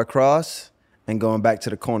a far cross and going back to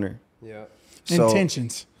the corner. Yeah. So,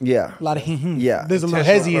 intentions. Yeah. A lot of yeah. There's a little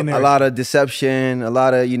hezzy in there. A lot of deception, a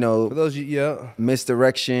lot of, for those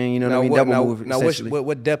misdirection, what I mean? Double move. Now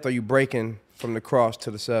what depth are you breaking from the cross to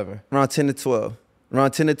the 7? Around 10 to 12.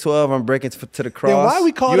 Around 10 to 12, I'm breaking to the cross. Then why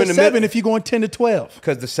we call it 7 if you're going 10 to 12?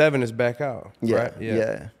 Because the 7 is back out. Yeah.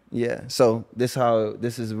 Right? Yeah. So this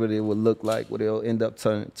is what it would look like, what it'll end up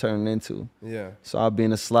turning into. Yeah. So I'll be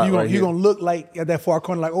in a slot here. You're going to look like at that far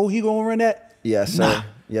corner like, oh, he going to run that? Yes, sir. Nah.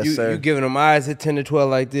 Yes, sir. You giving them eyes at 10 to 12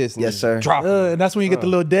 like this. Yes, sir. Drop and that's when you get the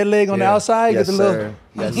little dead leg on the outside. Yes, you get the little,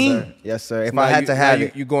 Yes, sir. Yes, sir. If I had to have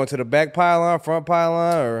it. You going to the back pylon, front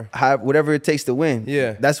pylon, or? Whatever it takes to win.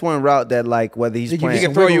 Yeah. That's one route that, like, whether he's playing. He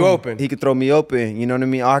can throw you open. He could throw me open. You know what I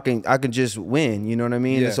mean? I can just win. You know what I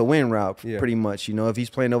mean? Yeah. It's a win route, pretty much. If he's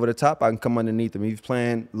playing over the top, I can come underneath him. If he's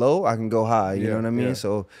playing low, I can go high. You know what I mean?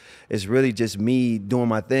 So it's really just me doing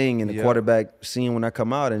my thing and the quarterback seeing when I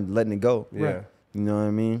come out and letting it go. Yeah. Right. You know what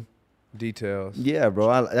I mean? Details. Yeah,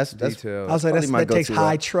 bro. That's details. I was like, that takes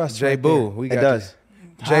high trust. Jay Boo, we got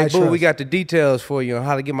we got the details for you on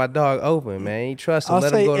how to get my dog open, man. You trust him,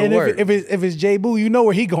 let him go to work. If it's Jay Boo, you know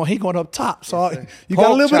where he going. He going up top. So you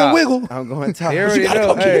got a little bit of wiggle. I'm going top. They already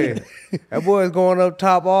know. Hey, that boy's going up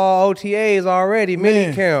top all OTAs already,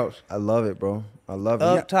 mini camps. I love it, bro. I love it.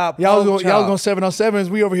 Up top. Y'all was going 7-on-7s.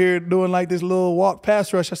 We over here doing like this little walk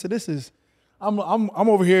pass rush. I said, this is. I'm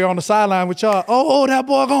over here on the sideline with y'all. Oh, that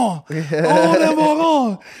boy gone. Oh, that boy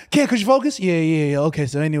gone. Could you focus? Yeah. Okay,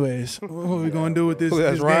 so anyways, what are we going to do with this?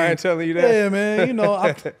 That's Ryan game? Telling you that? Yeah,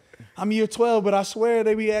 man. I'm year 12, but I swear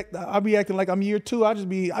I'll be acting like I'm year 2. I'd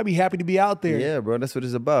be happy to be out there. Yeah, bro. That's what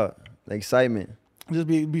it's about. The excitement. Just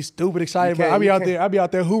be stupid excited. But I'll be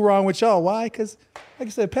out there hoorahing with y'all. Why? Because, like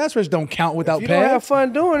I said, pass rush don't count without pads. If you don't have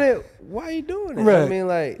fun doing it, why are you doing it? Right. I mean,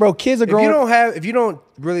 like, bro, kids are growing. If you don't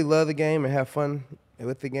really love the game and have fun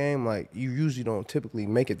with the game, like, you usually don't typically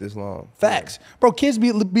make it this long. Facts. Bro, kids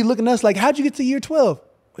be looking at us like, how'd you get to year 12?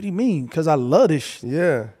 What do you mean? Because I love this shit.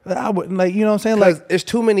 Yeah. I wouldn't, like, you know what I'm saying? Like, there's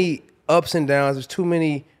too many ups and downs. There's too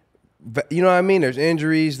many, you know what I mean? There's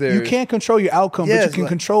injuries. You can't control your outcome, but you can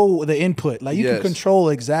control the input. Like, you can control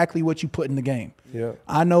exactly what you put in the game. Yeah.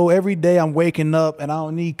 I know every day I'm waking up and I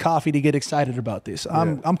don't need coffee to get excited about this.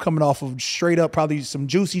 I'm coming off of straight up probably some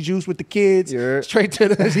juicy juice with the kids, straight to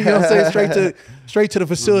the, you know what I'm saying, straight to the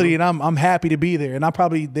facility, and I'm happy to be there. And I'm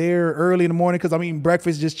probably there early in the morning because I'm eating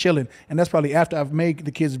breakfast, just chilling, and that's probably after I've made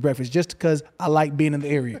the kids breakfast, just because I like being in the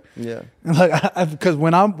area. Yeah. And like, because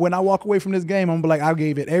when I walk away from this game, I'm like, I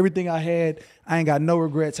gave it everything I had. I ain't got no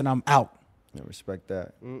regrets, and I'm out. I respect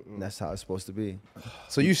that. That's how it's supposed to be.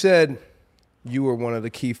 So you said you were one of the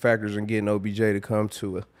key factors in getting OBJ to come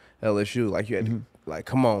to LSU. Like, you had to, like,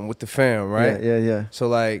 come on with the fam, right? Yeah. So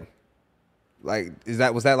like was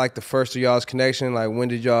that like the first of y'all's connection? Like, when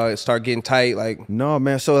did y'all start getting tight? Like, no,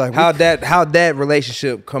 man. So like, how'd that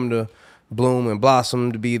relationship come to bloom and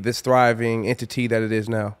blossom to be this thriving entity that it is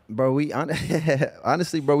now? Bro,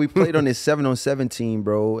 honestly, bro, we played on this 7-on-7 team,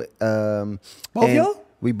 bro. Both y'all?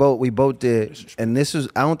 We both did, and this was,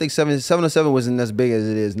 I don't think 7-on-7 wasn't as big as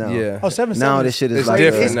it is now. Yeah. Oh, 7-on-7. Now this shit is like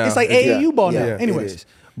different now. It's like AAU ball now. Anyways,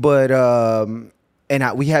 but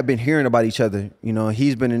we had been hearing about each other. You know,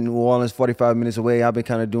 he's been in New Orleans, 45 minutes away. I've been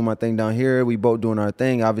kind of doing my thing down here. We both doing our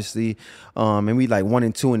thing, obviously, and we like 1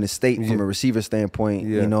 and 2 in the state from a receiver standpoint.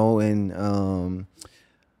 You know, and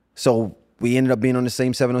so we ended up being on the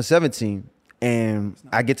same 7-on-7 team. And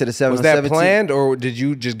I get to the 7-on-7. Was that planned, or did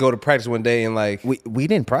you just go to practice one day and like? We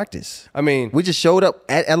didn't practice. I mean, we just showed up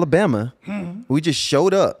at Alabama. We just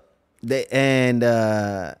showed up,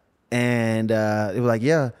 It was like,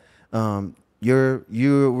 yeah, you're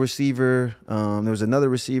a receiver. There was another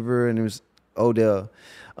receiver, and it was Odell,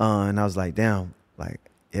 and I was like, damn, like.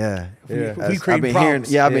 Yeah, I've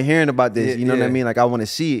been hearing about this. You know what I mean? Like I want to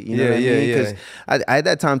see it. You know what I mean? Because I at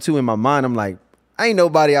that time too in my mind, I'm like, I ain't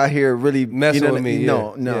nobody out here really messing with me.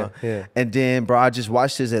 No. Yeah. And then, bro, I just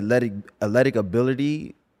watched his athletic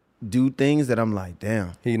ability do things that I'm like,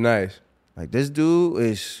 damn, he nice. Like this dude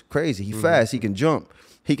is crazy. He fast. He can jump.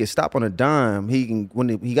 He can stop on a dime. He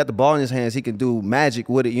can he got the ball in his hands. He can do magic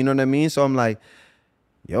with it. You know what I mean? So I'm like.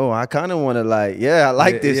 Yo, I kind of want to I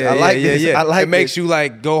like this. I like this. I like it. Makes you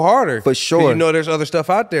like go harder for sure. You know, there's other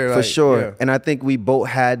stuff out there for sure. And I think we both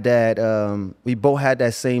had that. We both had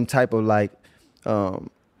that same type of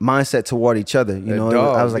mindset toward each other. You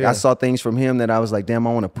know, I was like, I saw things from him that I was like, damn,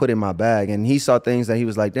 I want to put in my bag, and he saw things that he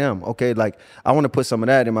was like, damn, okay, like I want to put some of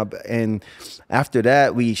that in my bag. And after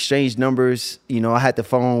that, we exchanged numbers. You know, I had the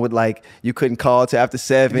phone with you couldn't call till after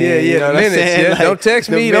 7. You know minutes. Like, don't text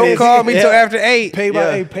me. Don't call me till after 8.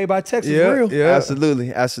 Pay by text is real. Yeah.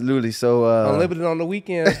 Absolutely. So unlimited on the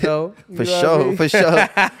weekends though. For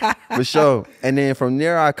sure. And then from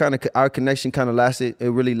there, our connection kind of lasted. It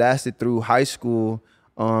really lasted through high school.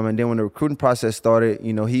 And then when the recruiting process started,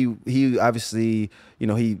 you know, he obviously, you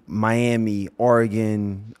know, Miami,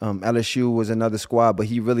 Oregon, LSU was another squad, but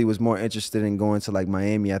he really was more interested in going to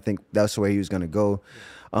Miami. I think that's where he was going to go.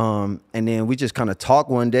 And then we just kind of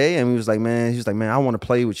talked one day, and he was like, man, I want to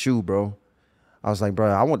play with you, bro. I was like,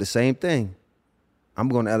 bro, I want the same thing. I'm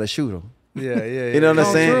going to LSU though. Yeah. You know what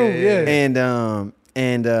I'm saying? True, yeah.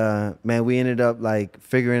 And man, we ended up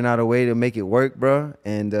figuring out a way to make it work, bro.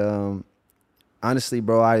 And honestly,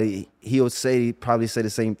 bro, he'll probably say the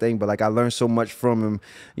same thing, but I learned so much from him,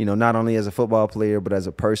 you know, not only as a football player, but as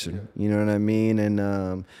a person, you know what I mean?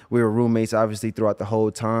 And we were roommates, obviously, throughout the whole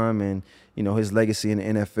time. And, you know, his legacy in the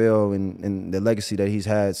NFL and the legacy that he's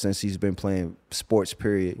had since he's been playing sports,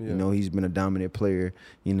 period. You know, he's been a dominant player,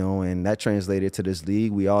 you know, and that translated to this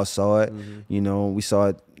league. We all saw it. You know, we saw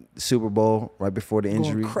it. Super Bowl right before the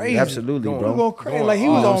injury. Going crazy. Absolutely, bro. Going crazy. He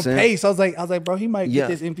was on pace. I was like, bro, he might get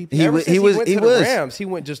this MVP. He went to the Rams. He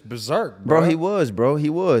went just berserk, bro. He was.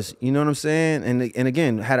 You know what I'm saying? And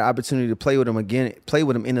again, had an opportunity to play with him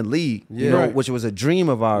in the league. Yeah. You know, which was a dream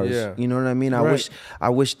of ours. Yeah. You know what I mean? I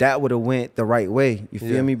wish that would have went the right way. You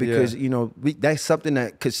feel me? Because you know, that's something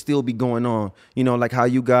that could still be going on. You know, like how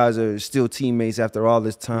you guys are still teammates after all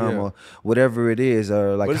this time, or whatever it is,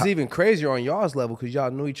 or But it's even crazier on y'all's level because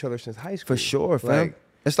y'all knew each other since high school. For sure, fam.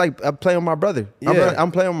 It's like I'm playing with my brother.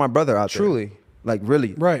 I'm playing with my brother out there. Truly.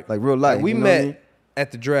 Really. Right. Like real life. We met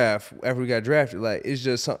at the draft after we got drafted. It's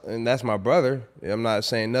just something, and that's my brother. I'm not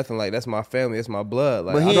saying nothing that's my family, that's my blood.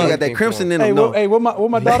 But he ain't got that crimson in him. What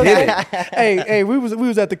my daughter said? Hey, we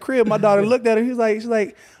was at the crib. My daughter looked at him. She's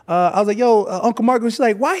like, I was like, yo, Uncle Marco. She's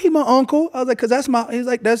like, why he my uncle? I was like, cause he's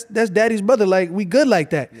like, that's Daddy's brother. Like, we good like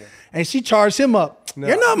that. Yeah. And she charged him up. No.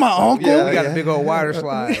 You're not my uncle. Yeah, we got a big old water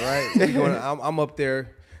slide, right? I'm up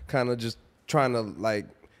there kind of just trying to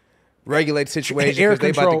regulate the situation because they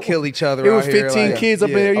about to kill each other. It was 15 kids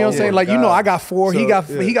up in there. You know what I'm saying? You know, I got 4. So,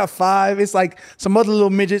 he got 5. It's like some other little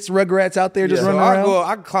midgets, rugrats out there just running around.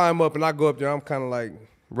 I climb up and I go up there. I'm kind of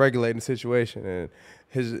regulating the situation, and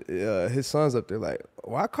his son's up there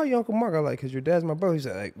well, I call you Uncle Mark. I'm like, cause your dad's my brother. He's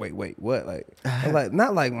like, wait, what? I'm like,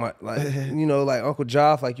 not like my, you know, like Uncle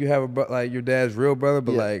Joff, you have your dad's real brother,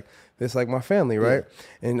 but it's like my family, right?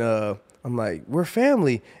 Yeah. And I'm like, we're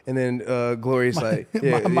family. And then Gloria's my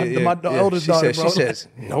oldest daughter, she says,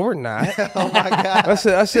 no, we're not. Oh my God.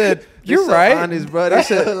 I said, you're right. Honest, brother. I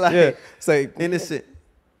said, it's like innocent.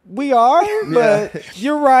 We are, but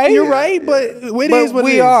you're right. You're right, but it is what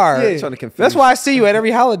we are. Yeah. Trying to confuse. That's why I see you at every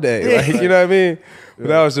holiday. You know what I mean? But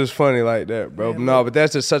that was just funny like that, bro. But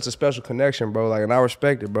that's just such a special connection, bro. And I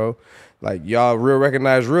respect it, bro. Y'all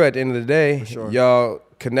recognize real at the end of the day. For sure. Y'all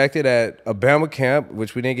connected at a Bama camp,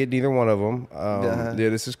 which we didn't get neither one of them.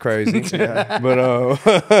 This is crazy.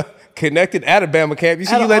 But connected at a Bama camp. You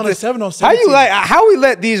see, you let this. How we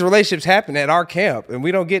let these relationships happen at our camp, and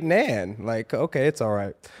we don't get nan. Okay, it's all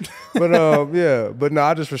right. But but no,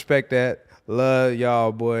 I just respect that. Love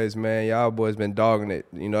y'all boys, man. Y'all boys been dogging it,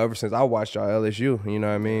 you know, ever since I watched y'all LSU. You know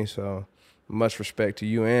what I mean? So much respect to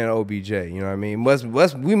you and OBJ. You know what I mean?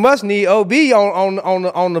 We must need OB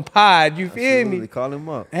on the pod. You feel Absolutely. me? Call him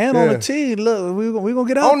up. And on the team. Look, we gonna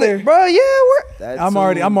get out there, bro. Yeah, I'm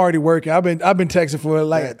already working. I've been texting for it.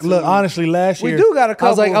 Look, honestly, last year we do got a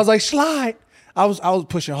couple. I was like, slide. I was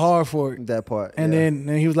pushing hard for it. That part. And then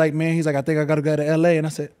he was like, man, I think I gotta go to LA, and I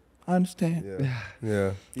said, I understand.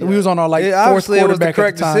 Yeah. So we was on our fourth obviously quarterback. It was the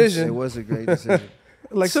correct decision. It was a great decision.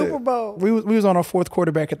 Like Super Bowl. We was on our fourth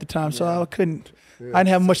quarterback at the time, so I couldn't. I didn't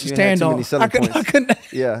have much to stand on. I couldn't.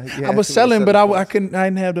 Yeah, I was selling, but I couldn't. I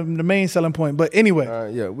didn't have the main selling point. But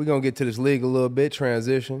anyway, yeah, we're gonna get to this league a little bit.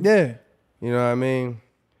 Transition. Yeah, you know what I mean.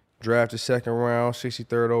 Drafted second round,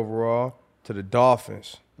 63rd overall to the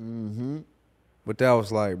Dolphins. Mm-hmm. What that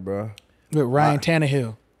was like, bro? With Ryan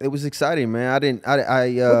Tannehill. It was exciting, man. What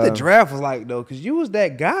the draft was like though, because you was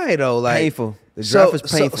that guy though. Like painful. The draft was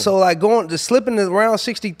painful. So like slipping to round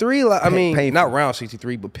 63. Like I mean, painful. not round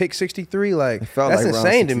 63, but pick 63. Like that's like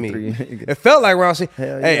insane to me. It felt like round 63.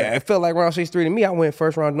 Hey, it felt like round 63 to me. I went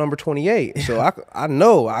first round number 28. So I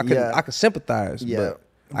know I could sympathize. Yeah.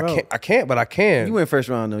 But I can't, but I can. You went first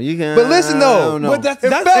round though. You can. But listen though, but it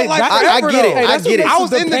felt like I get it. I get it. I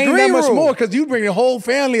was in the green room more because you bring your whole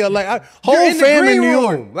family, like whole family in New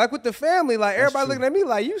York, like with the family, like everybody looking at me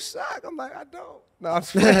like you suck. I'm like I don't. No, I'm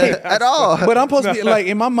at all. But I'm supposed to be like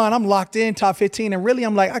in my mind, I'm locked in top 15, and really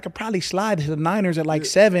I'm like I could probably slide to the Niners at like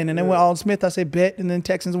 7, and then with Alden Smith I said bet, and then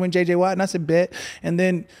Texans went J.J. Watt and I said bet, and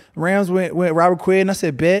then Rams went Robert Quinn and I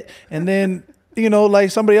said bet, and then. You know,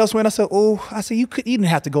 like somebody else went. I said, you didn't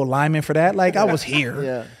have to go lineman for that. Like I was here.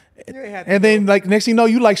 Yeah. And then like next thing you know,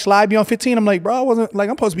 you like slide me on 15. I'm like, bro, I wasn't like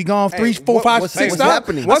I'm supposed to be gone 3, 4, 5, 6 what's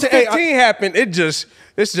happening? Once 15 happened, it's just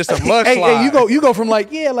a mud slide. Hey, you go from like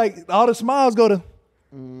like all the smiles go to.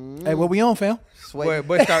 Hey, what we on, fam? Boy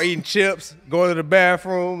start eating chips, going to the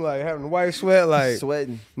bathroom, like having the white sweat, like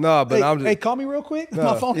sweating. No, but I'm just. Hey, call me real quick.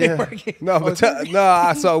 My phone ain't working. No, but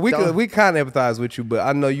so we kind of empathize with you, but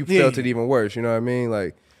I know you felt it even worse. You know what I mean?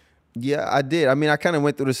 Like, yeah, I did. I mean, I kind of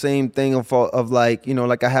went through the same thing of like, you know,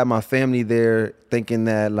 like I had my family there, thinking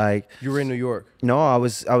that like you were in New York. No, I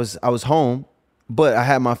was home, but I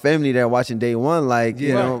had my family there watching day one, like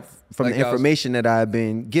you know, from like the information that I've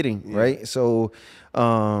been getting, right? So.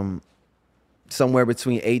 Somewhere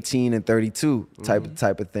between 18 and 32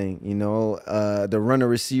 type of thing, you know. The runner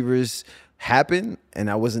receivers happened, and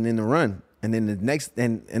I wasn't in the run. And then the next,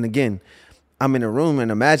 and again, I'm in a room, and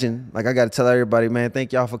imagine, like I got to tell everybody, man,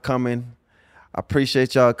 thank y'all for coming. I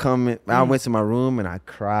appreciate y'all coming. I went to my room and I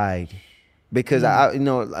cried because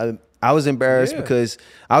I was embarrassed because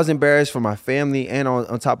I was embarrassed for my family, and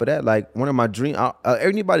on top of that, like one of my dreams.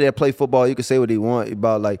 Anybody that play football, you can say what they want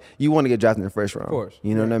about, like you want to get drafted in the first round. Of course,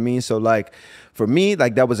 you know what I mean. So like for me,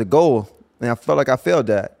 like that was a goal, and I felt like I failed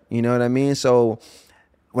that. You know what I mean. So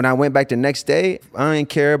when I went back the next day, I didn't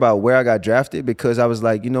care about where I got drafted because I was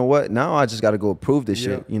like, you know what? Now I just got to go prove this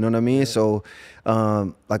shit. You know what I mean. So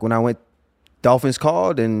like when I went. Dolphins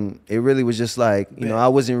called, and it really was just like, you know, I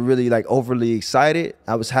wasn't really like overly excited.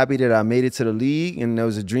 I was happy that I made it to the league and there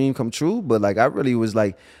was a dream come true, but like I really was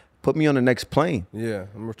like, put me on the next plane. Yeah,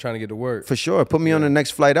 I'm trying to get to work. For sure. Put me on the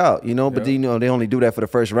next flight out, you know, but you know, they only do that for the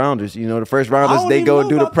first rounders. You know, the first rounders, they go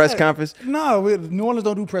do the press conference. No, New Orleans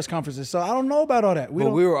don't do press conferences, so I don't know about all that.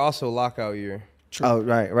 But we were also lockout year. True. Oh,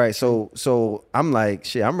 right. So I'm like,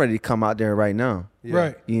 shit, I'm ready to come out there right now. Yeah.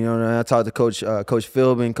 Right. You know, and I talked to Coach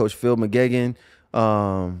Philbin, Coach Phil McGegan.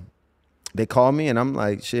 They called me and I'm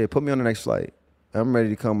like, shit, put me on the next flight. I'm ready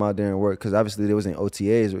to come out there and work because obviously there wasn't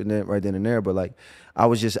OTAs right then and there, but like I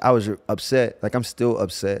was upset. Like I'm still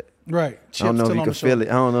upset. Right. I don't know if you can feel it.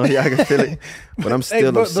 I don't know if I can feel it, but I'm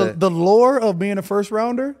still upset. The lore of being a first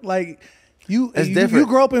rounder, like you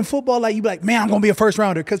grow up in football, like you be like, man, I'm gonna be a first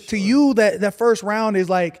rounder because to you that first round is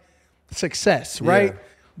like success, right? Yeah.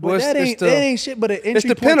 But that ain't shit but an entry it's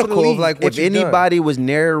the point pinnacle to the of like what if anybody was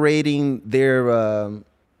narrating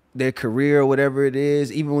their career or whatever it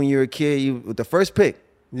is, even when you're a kid, with the first pick.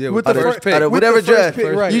 Yeah, with the first pick. Whatever draft,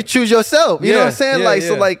 right. you choose yourself. You know what I'm saying? Yeah,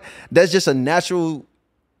 so like that's just a natural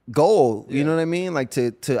goal. You know what I mean? Like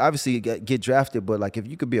to obviously get drafted, but like if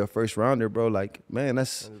you could be a first rounder, bro, like man,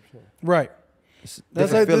 that's 100%. Right.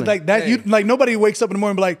 That's like that. You like nobody wakes up in the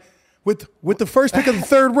morning and be like, with the first pick of the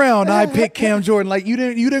third round, I picked Cam Jordan. Like you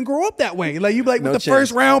didn't grow up that way. Like you be like with the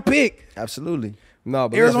first round pick. Absolutely. No,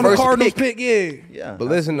 but Arizona Cardinals pick, yeah. But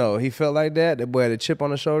listen though, he felt like that. That boy had a chip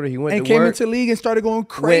on the shoulder. He went and to came work, into the league and started going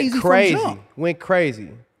crazy. Went crazy.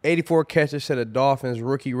 84 catches, set a Dolphins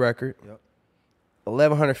rookie record.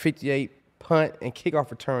 1,158 punt and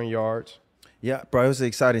kickoff return yards. Yeah, bro, it was an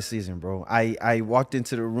exciting season, bro. I walked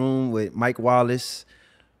into the room with Mike Wallace,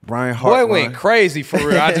 Brian Hartline. Boy went crazy for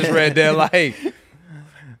real. I just read that like,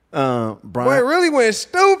 Brian. Boy really went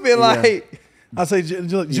stupid like. I say,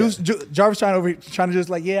 Jarvis trying to just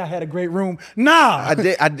like, I had a great room. Nah, I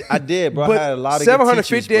did, bro. But I had a lot of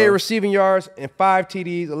 758 good teachers, receiving yards and 5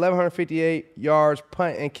 TDs, 1,158 yards,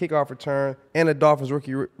 punt and kickoff return, and a Dolphins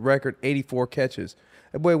rookie record, 84 catches.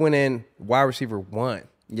 That boy went in wide receiver 1.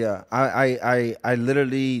 Yeah, I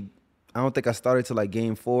literally, I don't think I started till like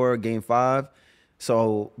game 4, game 5.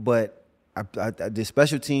 So, but I did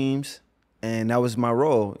special teams, and that was my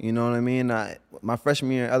role. You know what I mean? My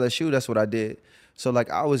freshman year at LSU, that's what I did. So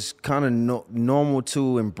like I was kind of normal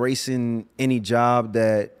to embracing any job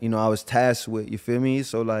that, you know, I was tasked with. You feel me?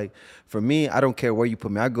 So like for me, I don't care where you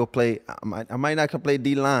put me. I go play. I might not can play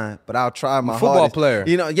D-line, but I'll try my football hardest. player.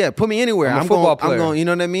 You know, yeah. Put me anywhere. I'm a football player. I'm going. You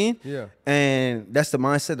know what I mean? Yeah. And that's the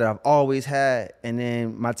mindset that I've always had. And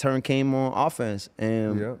then my turn came on offense,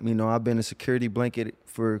 and you know, I've been a security blanket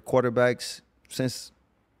for quarterbacks since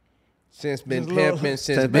been pimping,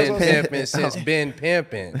 since been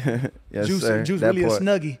pimping. Yes, Juice, sir. Juice That really part. a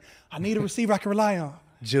snuggie. I need a receiver I can rely on.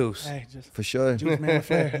 Juice. Hey, just For sure. Juice, man,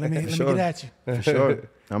 LaFleur. Let me sure. get at you. For sure.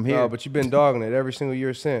 I'm here. No, but you've been dogging it every single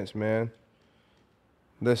year since, man.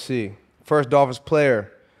 Let's see. First Dolphins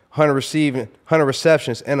player, 100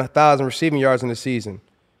 receptions, and 1,000 receiving yards in the season.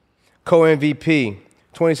 Co-MVP,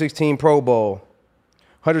 2016 Pro Bowl,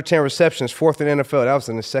 110 receptions, fourth in NFL. That was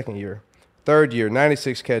in the second year. Third year,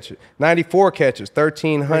 94 catches,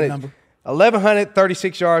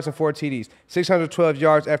 1,136 yards and 4 TDs, 612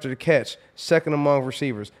 yards after the catch, second among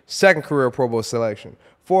receivers, second career Pro Bowl selection.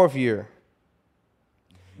 Fourth year,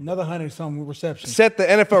 Another 100-something receptions. set the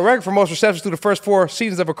NFL record for most receptions through the first 4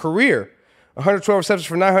 seasons of a career. 112 receptions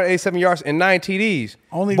for 987 yards and 9 TDs.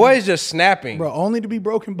 Boys just snapping. Bro, only to be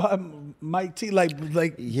broken by Mike T. Like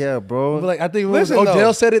yeah, bro. like I think it was Listen, Odell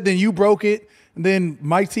though. said it, then you broke it, and then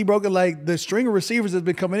Mike T broke it. Like the string of receivers that's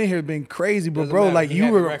been coming in here has been crazy, but Doesn't bro, matter. like He you had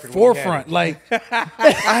the were record when he had forefront. it. Like,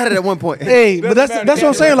 I had it at one point. hey, but Doesn't that's matter. what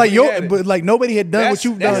I'm saying. Like He had it. but like nobody had done what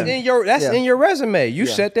you've that's done. in your Yeah. in your resume. You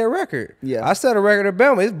Yeah. set that record. Yeah. I set a record at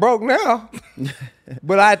Bama. It's broke now.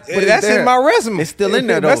 but it's that's there. in my resume. It's still in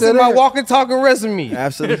there, though. That's in Still my there. walking talking resume.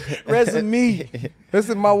 Absolutely. Resume. This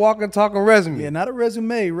is my walking talking resume. Yeah, not a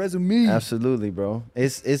resume. Absolutely, bro.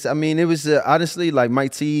 It's. I mean, it was honestly like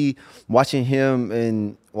Mike T. Watching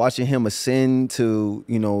him ascend to,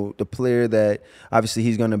 you know, the player that obviously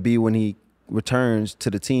he's gonna be when he returns to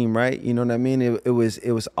the team, right? You know what I mean? It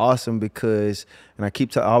was awesome because, and I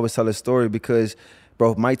always tell a story because,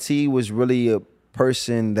 bro, Mike T was really a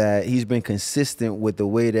person that he's been consistent with the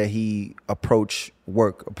way that he approach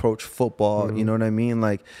football. You know what I mean?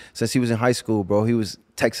 Like since he was in high school, bro, he was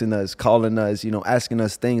texting us, calling us, you know, asking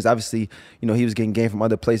us things. Obviously, you know, he was getting game from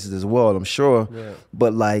other places as well, I'm sure. Yeah.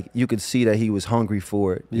 But like you could see that he was hungry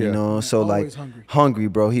for it. You Yeah. know, so Always like hungry.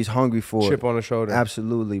 bro. He's hungry for Chip it. on the shoulder.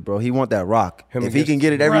 Absolutely, bro. He want that rock. Him If he against- can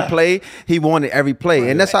get it every Bruh. play, he want it every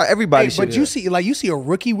play, and that's how everybody Hey, should. but you see a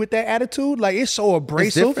rookie with that attitude, like it's so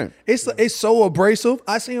abrasive. different. It's so abrasive.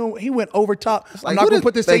 I see him. He went over top. I'm like, not who gonna the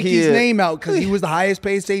put the think he safety's is? name out because he was the highest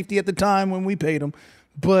paid safety at the time when we paid him.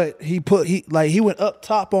 But he went up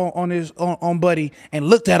top on Buddy and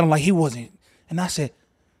looked at him like he wasn't. And I said,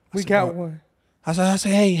 We got one. I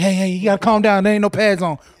said, hey, you gotta calm down. There ain't no pads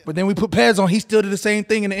on. But then we put pads on. He still did the same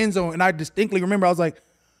thing in the end zone. And I distinctly remember I was like,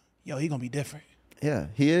 yo, he gonna be different, Yeah,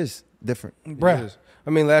 he is different. bruh. Yes. I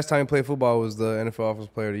mean, last time he played football was the NFL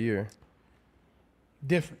Offensive Player of the Year.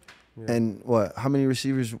 Different. And what? How many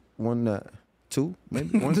receivers won that? 2,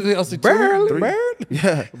 maybe 1. Barely.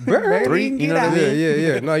 Yeah, Barely 3. can You know get what I out. mean?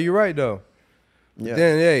 Yeah. No, you're right though. Yeah.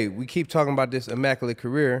 Then hey, we keep talking about this immaculate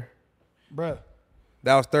career. Bruh.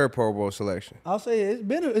 That was third Pro Bowl selection. I'll say it's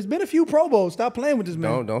been a few Pro Bowls. Stop playing with this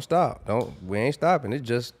man. Don't stop. We ain't stopping. It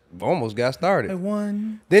just almost got started.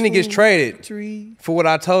 1, Then he gets 2, traded 3. for what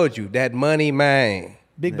I told you. That money, man.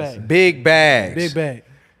 Big bag. Big bags. Big bag.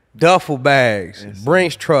 Duffel bags.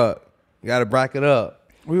 Brinks truck. You got to back it up.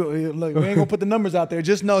 Look, we ain't gonna put the numbers out there.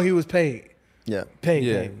 Just know he was paid. Yeah. Paid.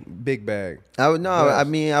 Yeah. Paid. Big bag. I would no. Blessed. I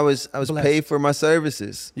mean, I was Blessed. paid for my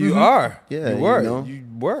services. You are. Yeah, You you were. know. You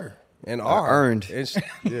were. And are. earned. It's, yeah.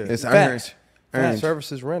 It's Facts. earned.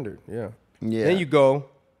 Services rendered. Yeah. Yeah. Then you go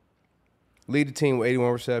lead the team with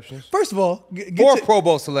 81 receptions. First of all, get Fourth to, Pro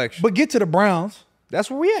Bowl selection. but get to the Browns. That's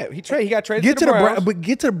where we at. He got traded Get to the Browns. but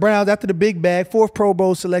get to the Browns after the big bag. Fourth Pro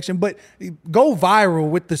Bowl selection. But go viral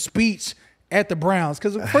with the speech at the Browns.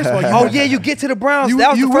 Because first of all, Oh yeah, you get to the Browns.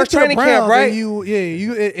 That was the went first to training camp, Browns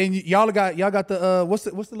right? And y'all got the what's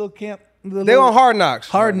the little camp? They on Hard Knocks.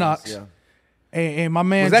 Hard Knocks. Yeah. And my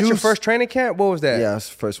man Was that your Juice, first training camp? What was that? Yeah, that's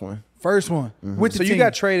the first one. first one with the So team. you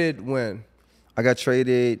got traded when? I got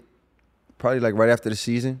traded probably like right after the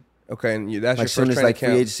season. Okay, and that's Like your as soon first as training like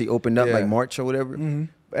camp. free agency opened up, Yeah. like March or whatever.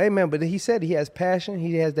 Hey man, but he said he has passion.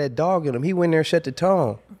 He has that dog in him. He went there and set the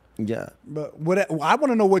tone. Yeah. But I want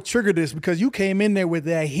to know what triggered this because you came in there with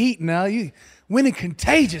that heat. Now you winning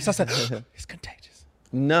contagious. I said it's contagious.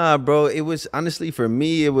 Nah, bro. It was honestly for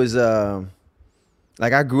me. It was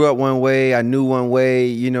Like I grew up one way, I knew one way,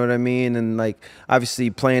 you know what I mean? And like obviously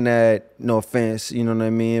playing at, no offense, you know what I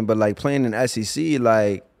mean? But like playing in SEC,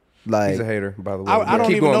 like he's a hater, by the way. I don't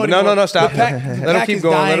keep even going. know. No, stop. Let him keep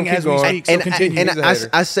going. Let him keep going. So continue. And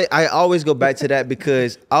I say I always go back to that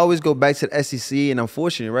because I always go back to the SEC, and I'm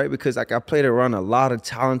fortunate, right? Because like I played around a lot of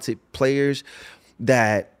talented players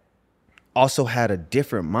that also had a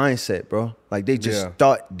different mindset, bro. Like they just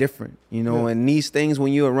thought different, you know. And these things,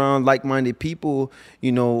 when you're around like-minded people,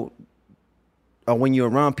 you know, or when you're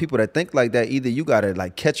around people that think like that, either you gotta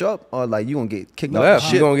like catch up or like you gonna get kicked off the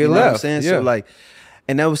ship. You gonna get know what I'm left. saying? So like,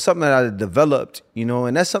 and that was something that I developed, you know,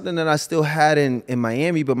 and that's something that I still had in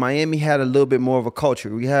Miami, but Miami had a little bit more of a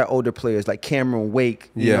culture. We had older players like Cameron Wake,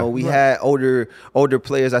 you know, we had older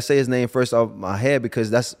players. I say his name first off my head because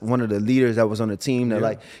that's one of the leaders that was on the team that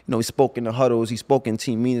like, you know, he spoke in the huddles, he spoke in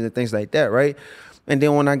team meetings and things like that, right? And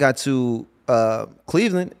then when I got to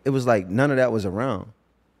Cleveland, it was like none of that was around.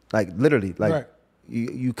 Like literally, like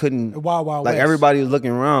you couldn't, Wild like West. everybody was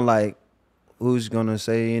looking around like, who's gonna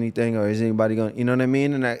say anything, or is anybody gonna, you know what I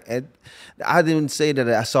mean? And I didn't say that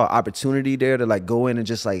I saw opportunity there to like go in and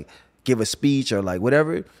just like give a speech or like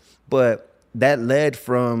whatever, but that led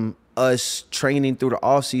from us training through the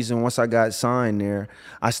off season. Once I got signed there,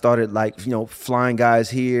 I started like, you know, flying guys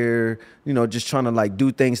here, you know, just trying to like do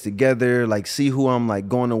things together, like see who I'm like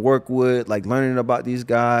going to work with, like learning about these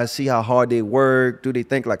guys, see how hard they work, do they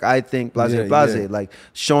think like I think, blase, like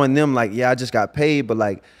showing them like, I just got paid, but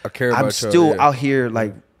like I'm still out here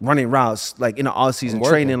like running routes, like in the off season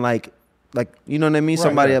training, like you know what I mean?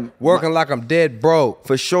 Somebody working like I'm dead broke.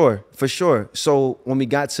 For sure. So when we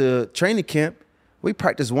got to training camp, we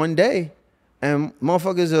practiced one day, and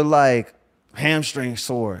motherfuckers are like, hamstring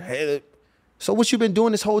sore. Hey, so what you been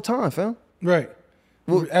doing this whole time, fam? Right.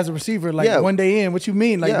 Well, as a receiver, like one day in, what you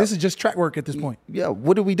mean? Like this is just track work at this point. Yeah,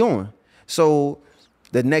 what are we doing? So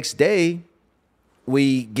the next day,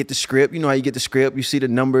 we get the script. You know how you get the script. You see the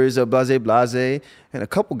numbers of blase, and a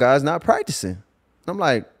couple guys not practicing. I'm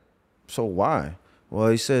like, so why? Well,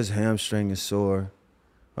 he says hamstring is sore.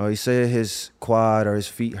 Or he said his quad or his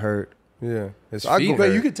feet hurt. Yeah, his so feet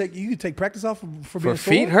hurt. You could take practice off for being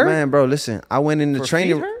feet sore? hurt. Man, bro, listen. I went in the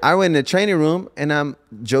training room, and I'm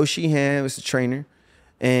Joe Sheehan was the trainer,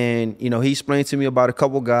 and you know he explained to me about a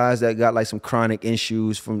couple guys that got like some chronic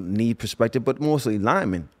issues from knee perspective, but mostly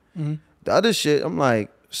linemen. Mm-hmm. The other shit, I'm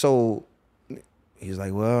like, so he's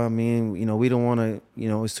like, well, I mean, you know, we don't want to, you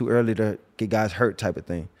know, it's too early to get guys hurt, type of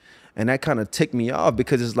thing, and that kind of ticked me off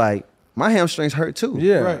because it's like, my hamstrings hurt too.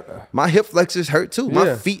 Yeah. Right. My hip flexors hurt too.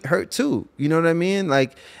 My feet hurt too. You know what I mean?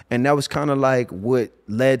 Like, and that was kind of like what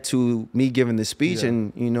led to me giving the speech.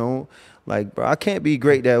 And, you know, like, bro, I can't be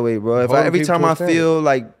great that way, bro. If every time I feel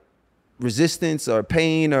like resistance or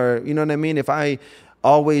pain or, you know what I mean? If I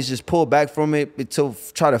always just pull back from it to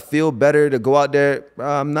try to feel better, to go out there, bro,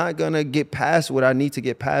 I'm not going to get past what I need to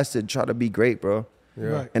get past to try to be great, bro. Yeah.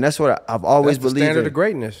 Right. And that's what I've always believed in. Standard of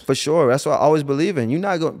greatness. For sure. That's what I always believe in. You're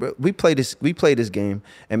not going. We play this game,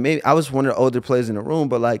 and maybe I was one of the older players in the room,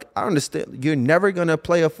 but like I understand, you're never gonna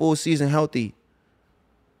play a full season healthy.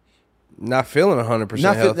 Not feeling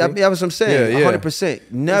 100% healthy. That's what I'm saying.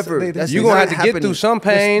 100%. Never. You're gonna have to get through some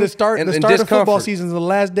pain. The start of football season is the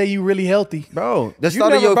last day you really healthy, bro. You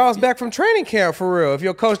never bounce back from training camp for real if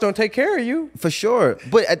your coach don't take care of you. For sure.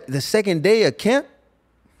 But at the second day of camp.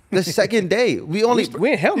 The second day, we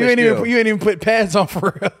in helmet still. You ain't even put pads on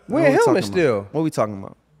for real. We in helmet still. What are we talking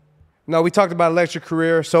about? No, we talked about electric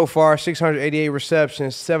career so far: 688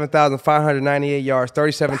 receptions, 7,598 yards,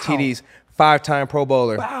 37 TDs, 5-time Pro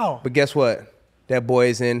Bowler. Wow! But guess what? That boy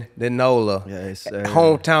is in the NOLA. Yes, sir.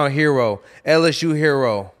 Hometown hero, LSU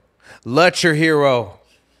hero, Lutcher hero.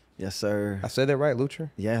 Yes, sir. I said that right,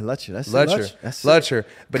 Lutcher? Yeah, Lutcher. That's Lutcher. That's Lutcher.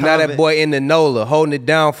 But now that boy in the NOLA, holding it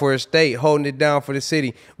down for his state, holding it down for the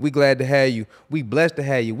city. We glad to have you. We blessed to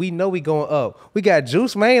have you. We know we going up. We got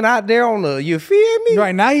Juice Man out there on the, you feel me?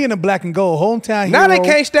 Right, now he in the black and gold, hometown hero. Now they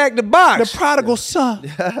can't stack the box. The prodigal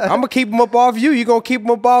son. I'm going to keep him up off you. You going to keep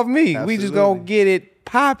him up off me. Absolutely. We just going to get it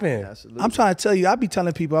popping. I'm trying to tell you, I be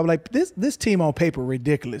telling people, I'm like, this team on paper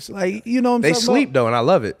ridiculous. Like, you know what I'm saying? They sleep though, and I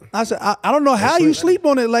love it. I said, I don't know how you sleep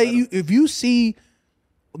on it. Like, if you see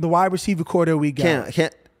the wide receiver core that we got,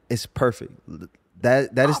 it's perfect.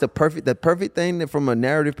 That is the perfect thing that from a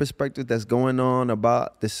narrative perspective that's going on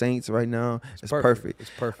about the Saints right now. It's perfect.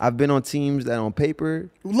 It's perfect. I've been on teams that on paper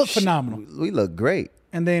look phenomenal. We look great,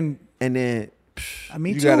 and then. I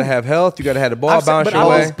mean, you gotta have health. You gotta have the ball bounce your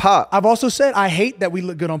way. I've also said I hate that we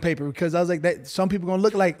look good on paper because I was like that. Some people gonna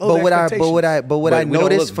look like what I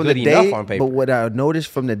noticed from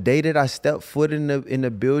the day that I stepped foot in the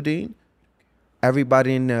building,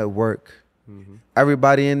 everybody in there work.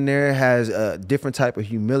 Everybody in there has a different type of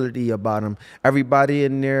humility about them. Everybody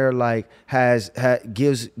in there like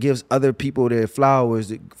gives other people their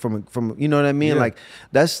flowers from you know what I mean? Like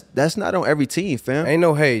that's not on every team, fam. Ain't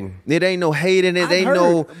no hating. It ain't no hating. It ain't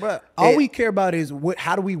no. All we care about is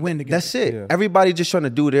how do we win together. That's it. Everybody just trying to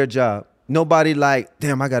do their job. Nobody like,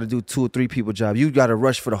 damn, I got to do 2 or 3 people job. You got to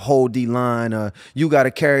rush for the whole D line, or you got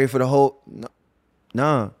to carry for the whole.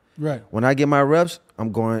 Nah. Right. When I get my reps,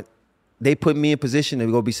 I'm going. They put me in position to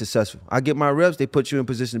go be successful. I get my reps, they put you in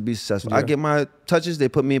position to be successful. I get my touches, they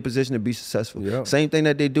put me in position to be successful. Same thing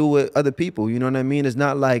that they do with other people. You know what I mean? It's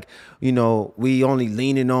not like, you know, we only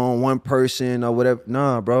leaning on one person or whatever.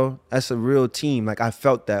 Nah, bro, that's a real team. Like I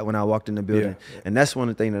felt that when I walked in the building, and that's one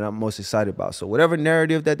of the things that I'm most excited about. So whatever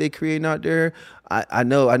narrative that they create out there, I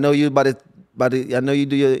know you I know you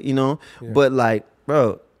do your, you know, but like,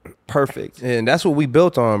 bro. Perfect. And that's what we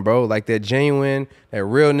built on, bro. Like that genuine, that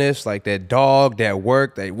realness, like that dog, that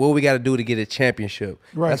work, that what we got to do to get a championship.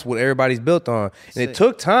 Right. That's what everybody's built on. And it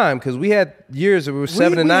took time because we had years where we were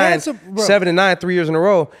 7-9, 3 years in a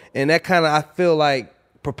row. And that kind of, I feel like,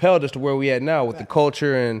 propelled us to where we at now with the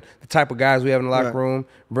culture and the type of guys we have in the locker room,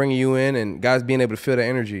 bringing you in and guys being able to feel the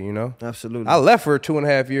energy, you know? Absolutely. I left for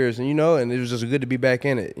 2.5 years and, you know, and it was just good to be back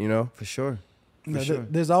in it, you know? For sure.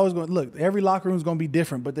 There's always going to look. Every locker room is going to be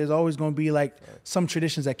different, but there's always going to be like some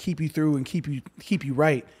traditions that keep you through and keep you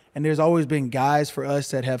right. And there's always been guys for us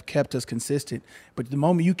that have kept us consistent. But the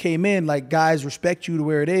moment you came in, like guys respect you to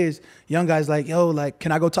where it is. Young guys like, yo, like,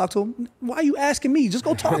 can I go talk to him? Why are you asking me? Just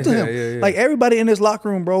go talk to him. Like everybody in this locker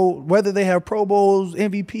room, bro, whether they have Pro Bowls,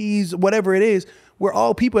 MVPs, whatever it is, we're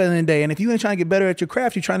all people at the end of the day. And if you ain't trying to get better at your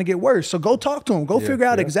craft, you're trying to get worse. So go talk to him. Go figure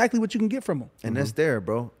out exactly what you can get from him. And that's there,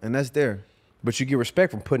 bro. And that's there. But you get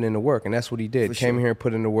respect from putting in the work, and that's what he did. Came here and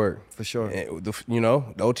put in the work. For sure. And you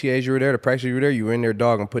know, the OTAs you were there, the practice you were there, you were in there,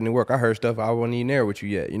 dog, and putting in work. I heard stuff I wasn't even there with you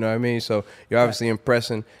yet. You know what I mean? So you're obviously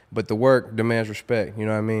impressing, but the work demands respect. You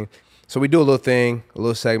know what I mean? So we do a little thing, a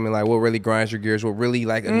little segment, like what really grinds your gears, what really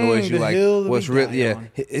like annoys you, like what's really,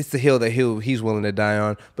 it's the hill that he's willing to die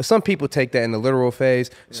on. But some people take that in the literal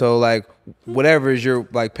phase. So like whatever is your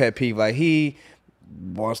like pet peeve, like he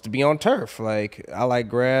wants to be on turf. Like I like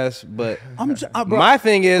grass, but my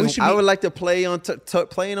thing is I would like to play on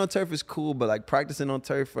playing on turf is cool, but like practicing on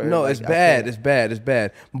turf. No, like, it's bad. It's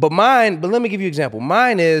bad. But let me give you an example.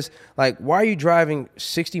 Mine is like, why are you driving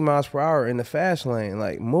 60 miles per hour in the fast lane?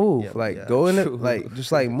 Like move, go in it, like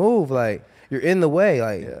just like move, like you're in the way.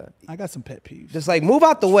 Like I got some pet peeves. Just like move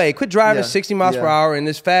out the way. Quit driving 60 miles per hour in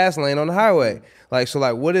this fast lane on the highway. Like so,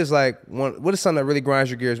 like what is something that really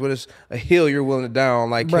grinds your gears? What is a hill you're willing to die on,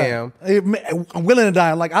 like Cam? I'm willing to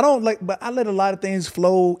die. Like I don't like, but I let a lot of things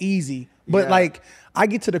flow easy. But like I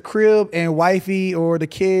get to the crib and wifey or the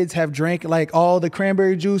kids have drank like all the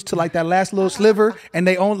cranberry juice to like that last little sliver, and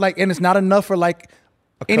they own like, and it's not enough for like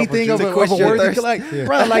anything of a word. Like,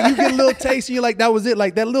 bro, like you get a little taste and you're like, that was it.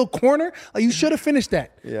 Like that little corner, like you should have finished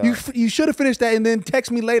that. Yeah. You should have finished that and then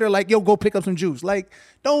text me later like, yo, go pick up some juice. Like,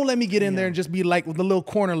 don't let me get in there and just be like with the little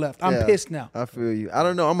corner left. I'm pissed now. I feel you. I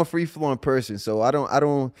don't know. I'm a free flowing person, so I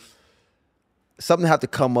don't. Something have to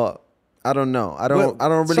come up. I don't know. I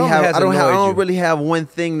don't really have one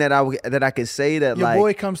thing that I can say that your like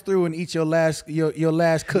boy comes through and eats your last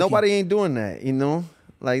cookie. Nobody ain't doing that, you know.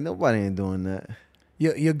 Like nobody ain't doing that.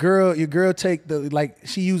 Your girl take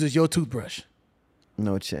she uses your toothbrush.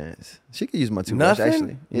 No chance. She could use my toothbrush. Nothing?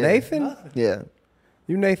 Actually. Yeah. Nathan? Nothing. Yeah.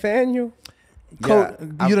 You Nathaniel? Coach,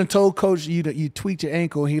 you done told Coach you tweaked your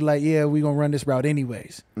ankle. And he like, yeah, we gonna run this route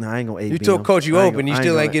anyways. No, I ain't gonna. You told Coach you open, you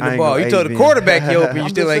still ain't getting the ball. You told the quarterback you open, you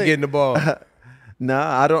still ain't getting the ball.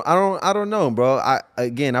 Nah, I don't know, bro. I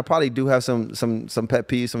probably do have some pet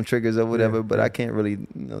peeves, some triggers or whatever, but I can't really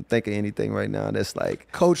think of anything right now that's like.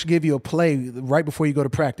 Coach give you a play right before you go to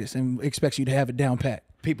practice and expects you to have it down pat.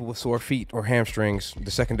 People with sore feet or hamstrings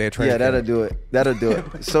the second day of training. Yeah, that'll do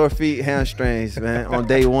it. Sore feet, hamstrings, man, on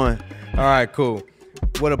day one. All right, cool.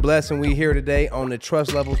 What a blessing we here today on the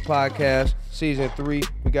Trust Levels podcast, season 3.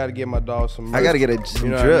 We got to get my dog some merch. I got to get some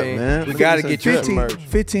drip, man. We got to get you some merch.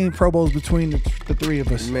 15 Pro Bowls between the three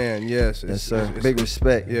of us. Man, yes. Yes, sir. Big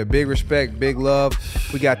respect. Yeah, big respect, big love.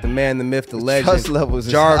 We got the man, the myth, the legend. Trust Levels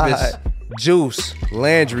Jarvis, Juice,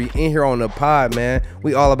 Landry in here on the pod, man.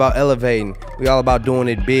 We all about elevating. We all about doing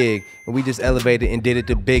it big. And we just elevated and did it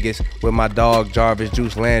the biggest with my dog, Jarvis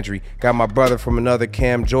Juice Landry. Got my brother from another,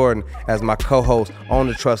 Cam Jordan, as my co-host on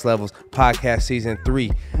the Trust Levels podcast season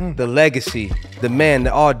 3. The legacy, the man,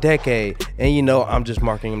 the all decade. And I'm just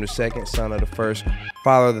marking him the second, son of the first,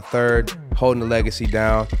 father of the third, holding the legacy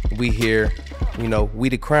down. We here, we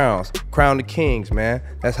the crowns. crown the kings, man.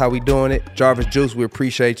 That's how we doing it. Jarvis Juice, we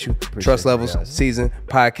appreciate you. Trust Levels season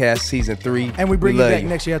podcast season 3. And we bring you back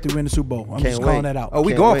next year after we win the Super Bowl. I'm just calling that out. Oh,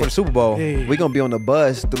 we going for the Super Bowl. Yeah. We're gonna be on the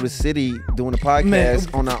bus through the city doing the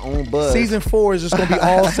podcast on our own bus. Season 4 is just gonna be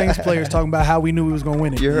all Saints players talking about how we knew we was gonna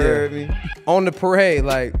win it. You heard me? On the parade,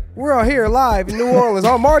 like we're out here live in New Orleans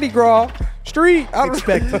on Mardi Gras Street.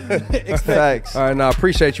 Expect it. Facts. All right, now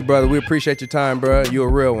appreciate you, brother. We appreciate your time, bro. You a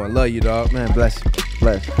real one. Love you, dog. Man, bless you.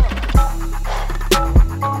 Bless you.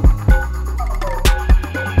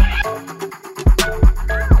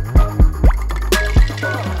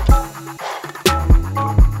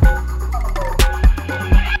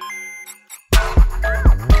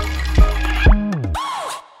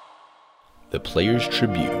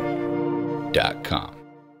 ThePlayersTribune.com